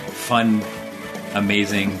fun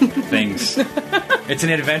amazing things. It's an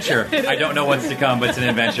adventure. I don't know what's to come, but it's an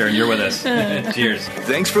adventure, and you're with us. Cheers.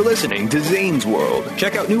 Thanks for listening to Zane's World.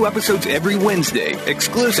 Check out new episodes every Wednesday,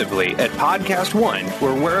 exclusively at Podcast One,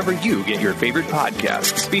 or wherever you get your favorite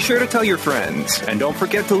podcasts. Be sure to tell your friends, and don't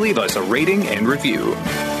forget to leave us a rating and review.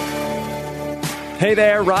 Hey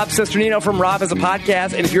there, Rob Sesternino from Rob Has a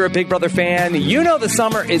Podcast. And if you're a Big Brother fan, you know the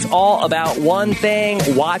summer is all about one thing,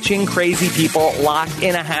 watching crazy people locked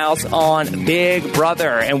in a house on Big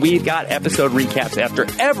Brother. And we've got episode recaps after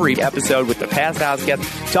every episode with the past house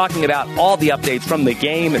guests talking about all the updates from the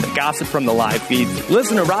game and the gossip from the live feeds.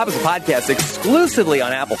 Listen to Rob Has a Podcast exclusively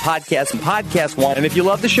on Apple Podcasts and Podcast One. And if you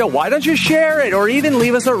love the show, why don't you share it or even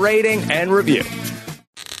leave us a rating and review?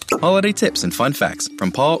 Holiday tips and fun facts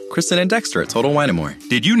from Paul, Kristen, and Dexter at Total Wine & More.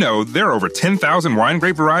 Did you know there are over 10,000 wine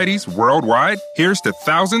grape varieties worldwide? Here's to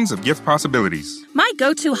thousands of gift possibilities. My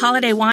go-to holiday wine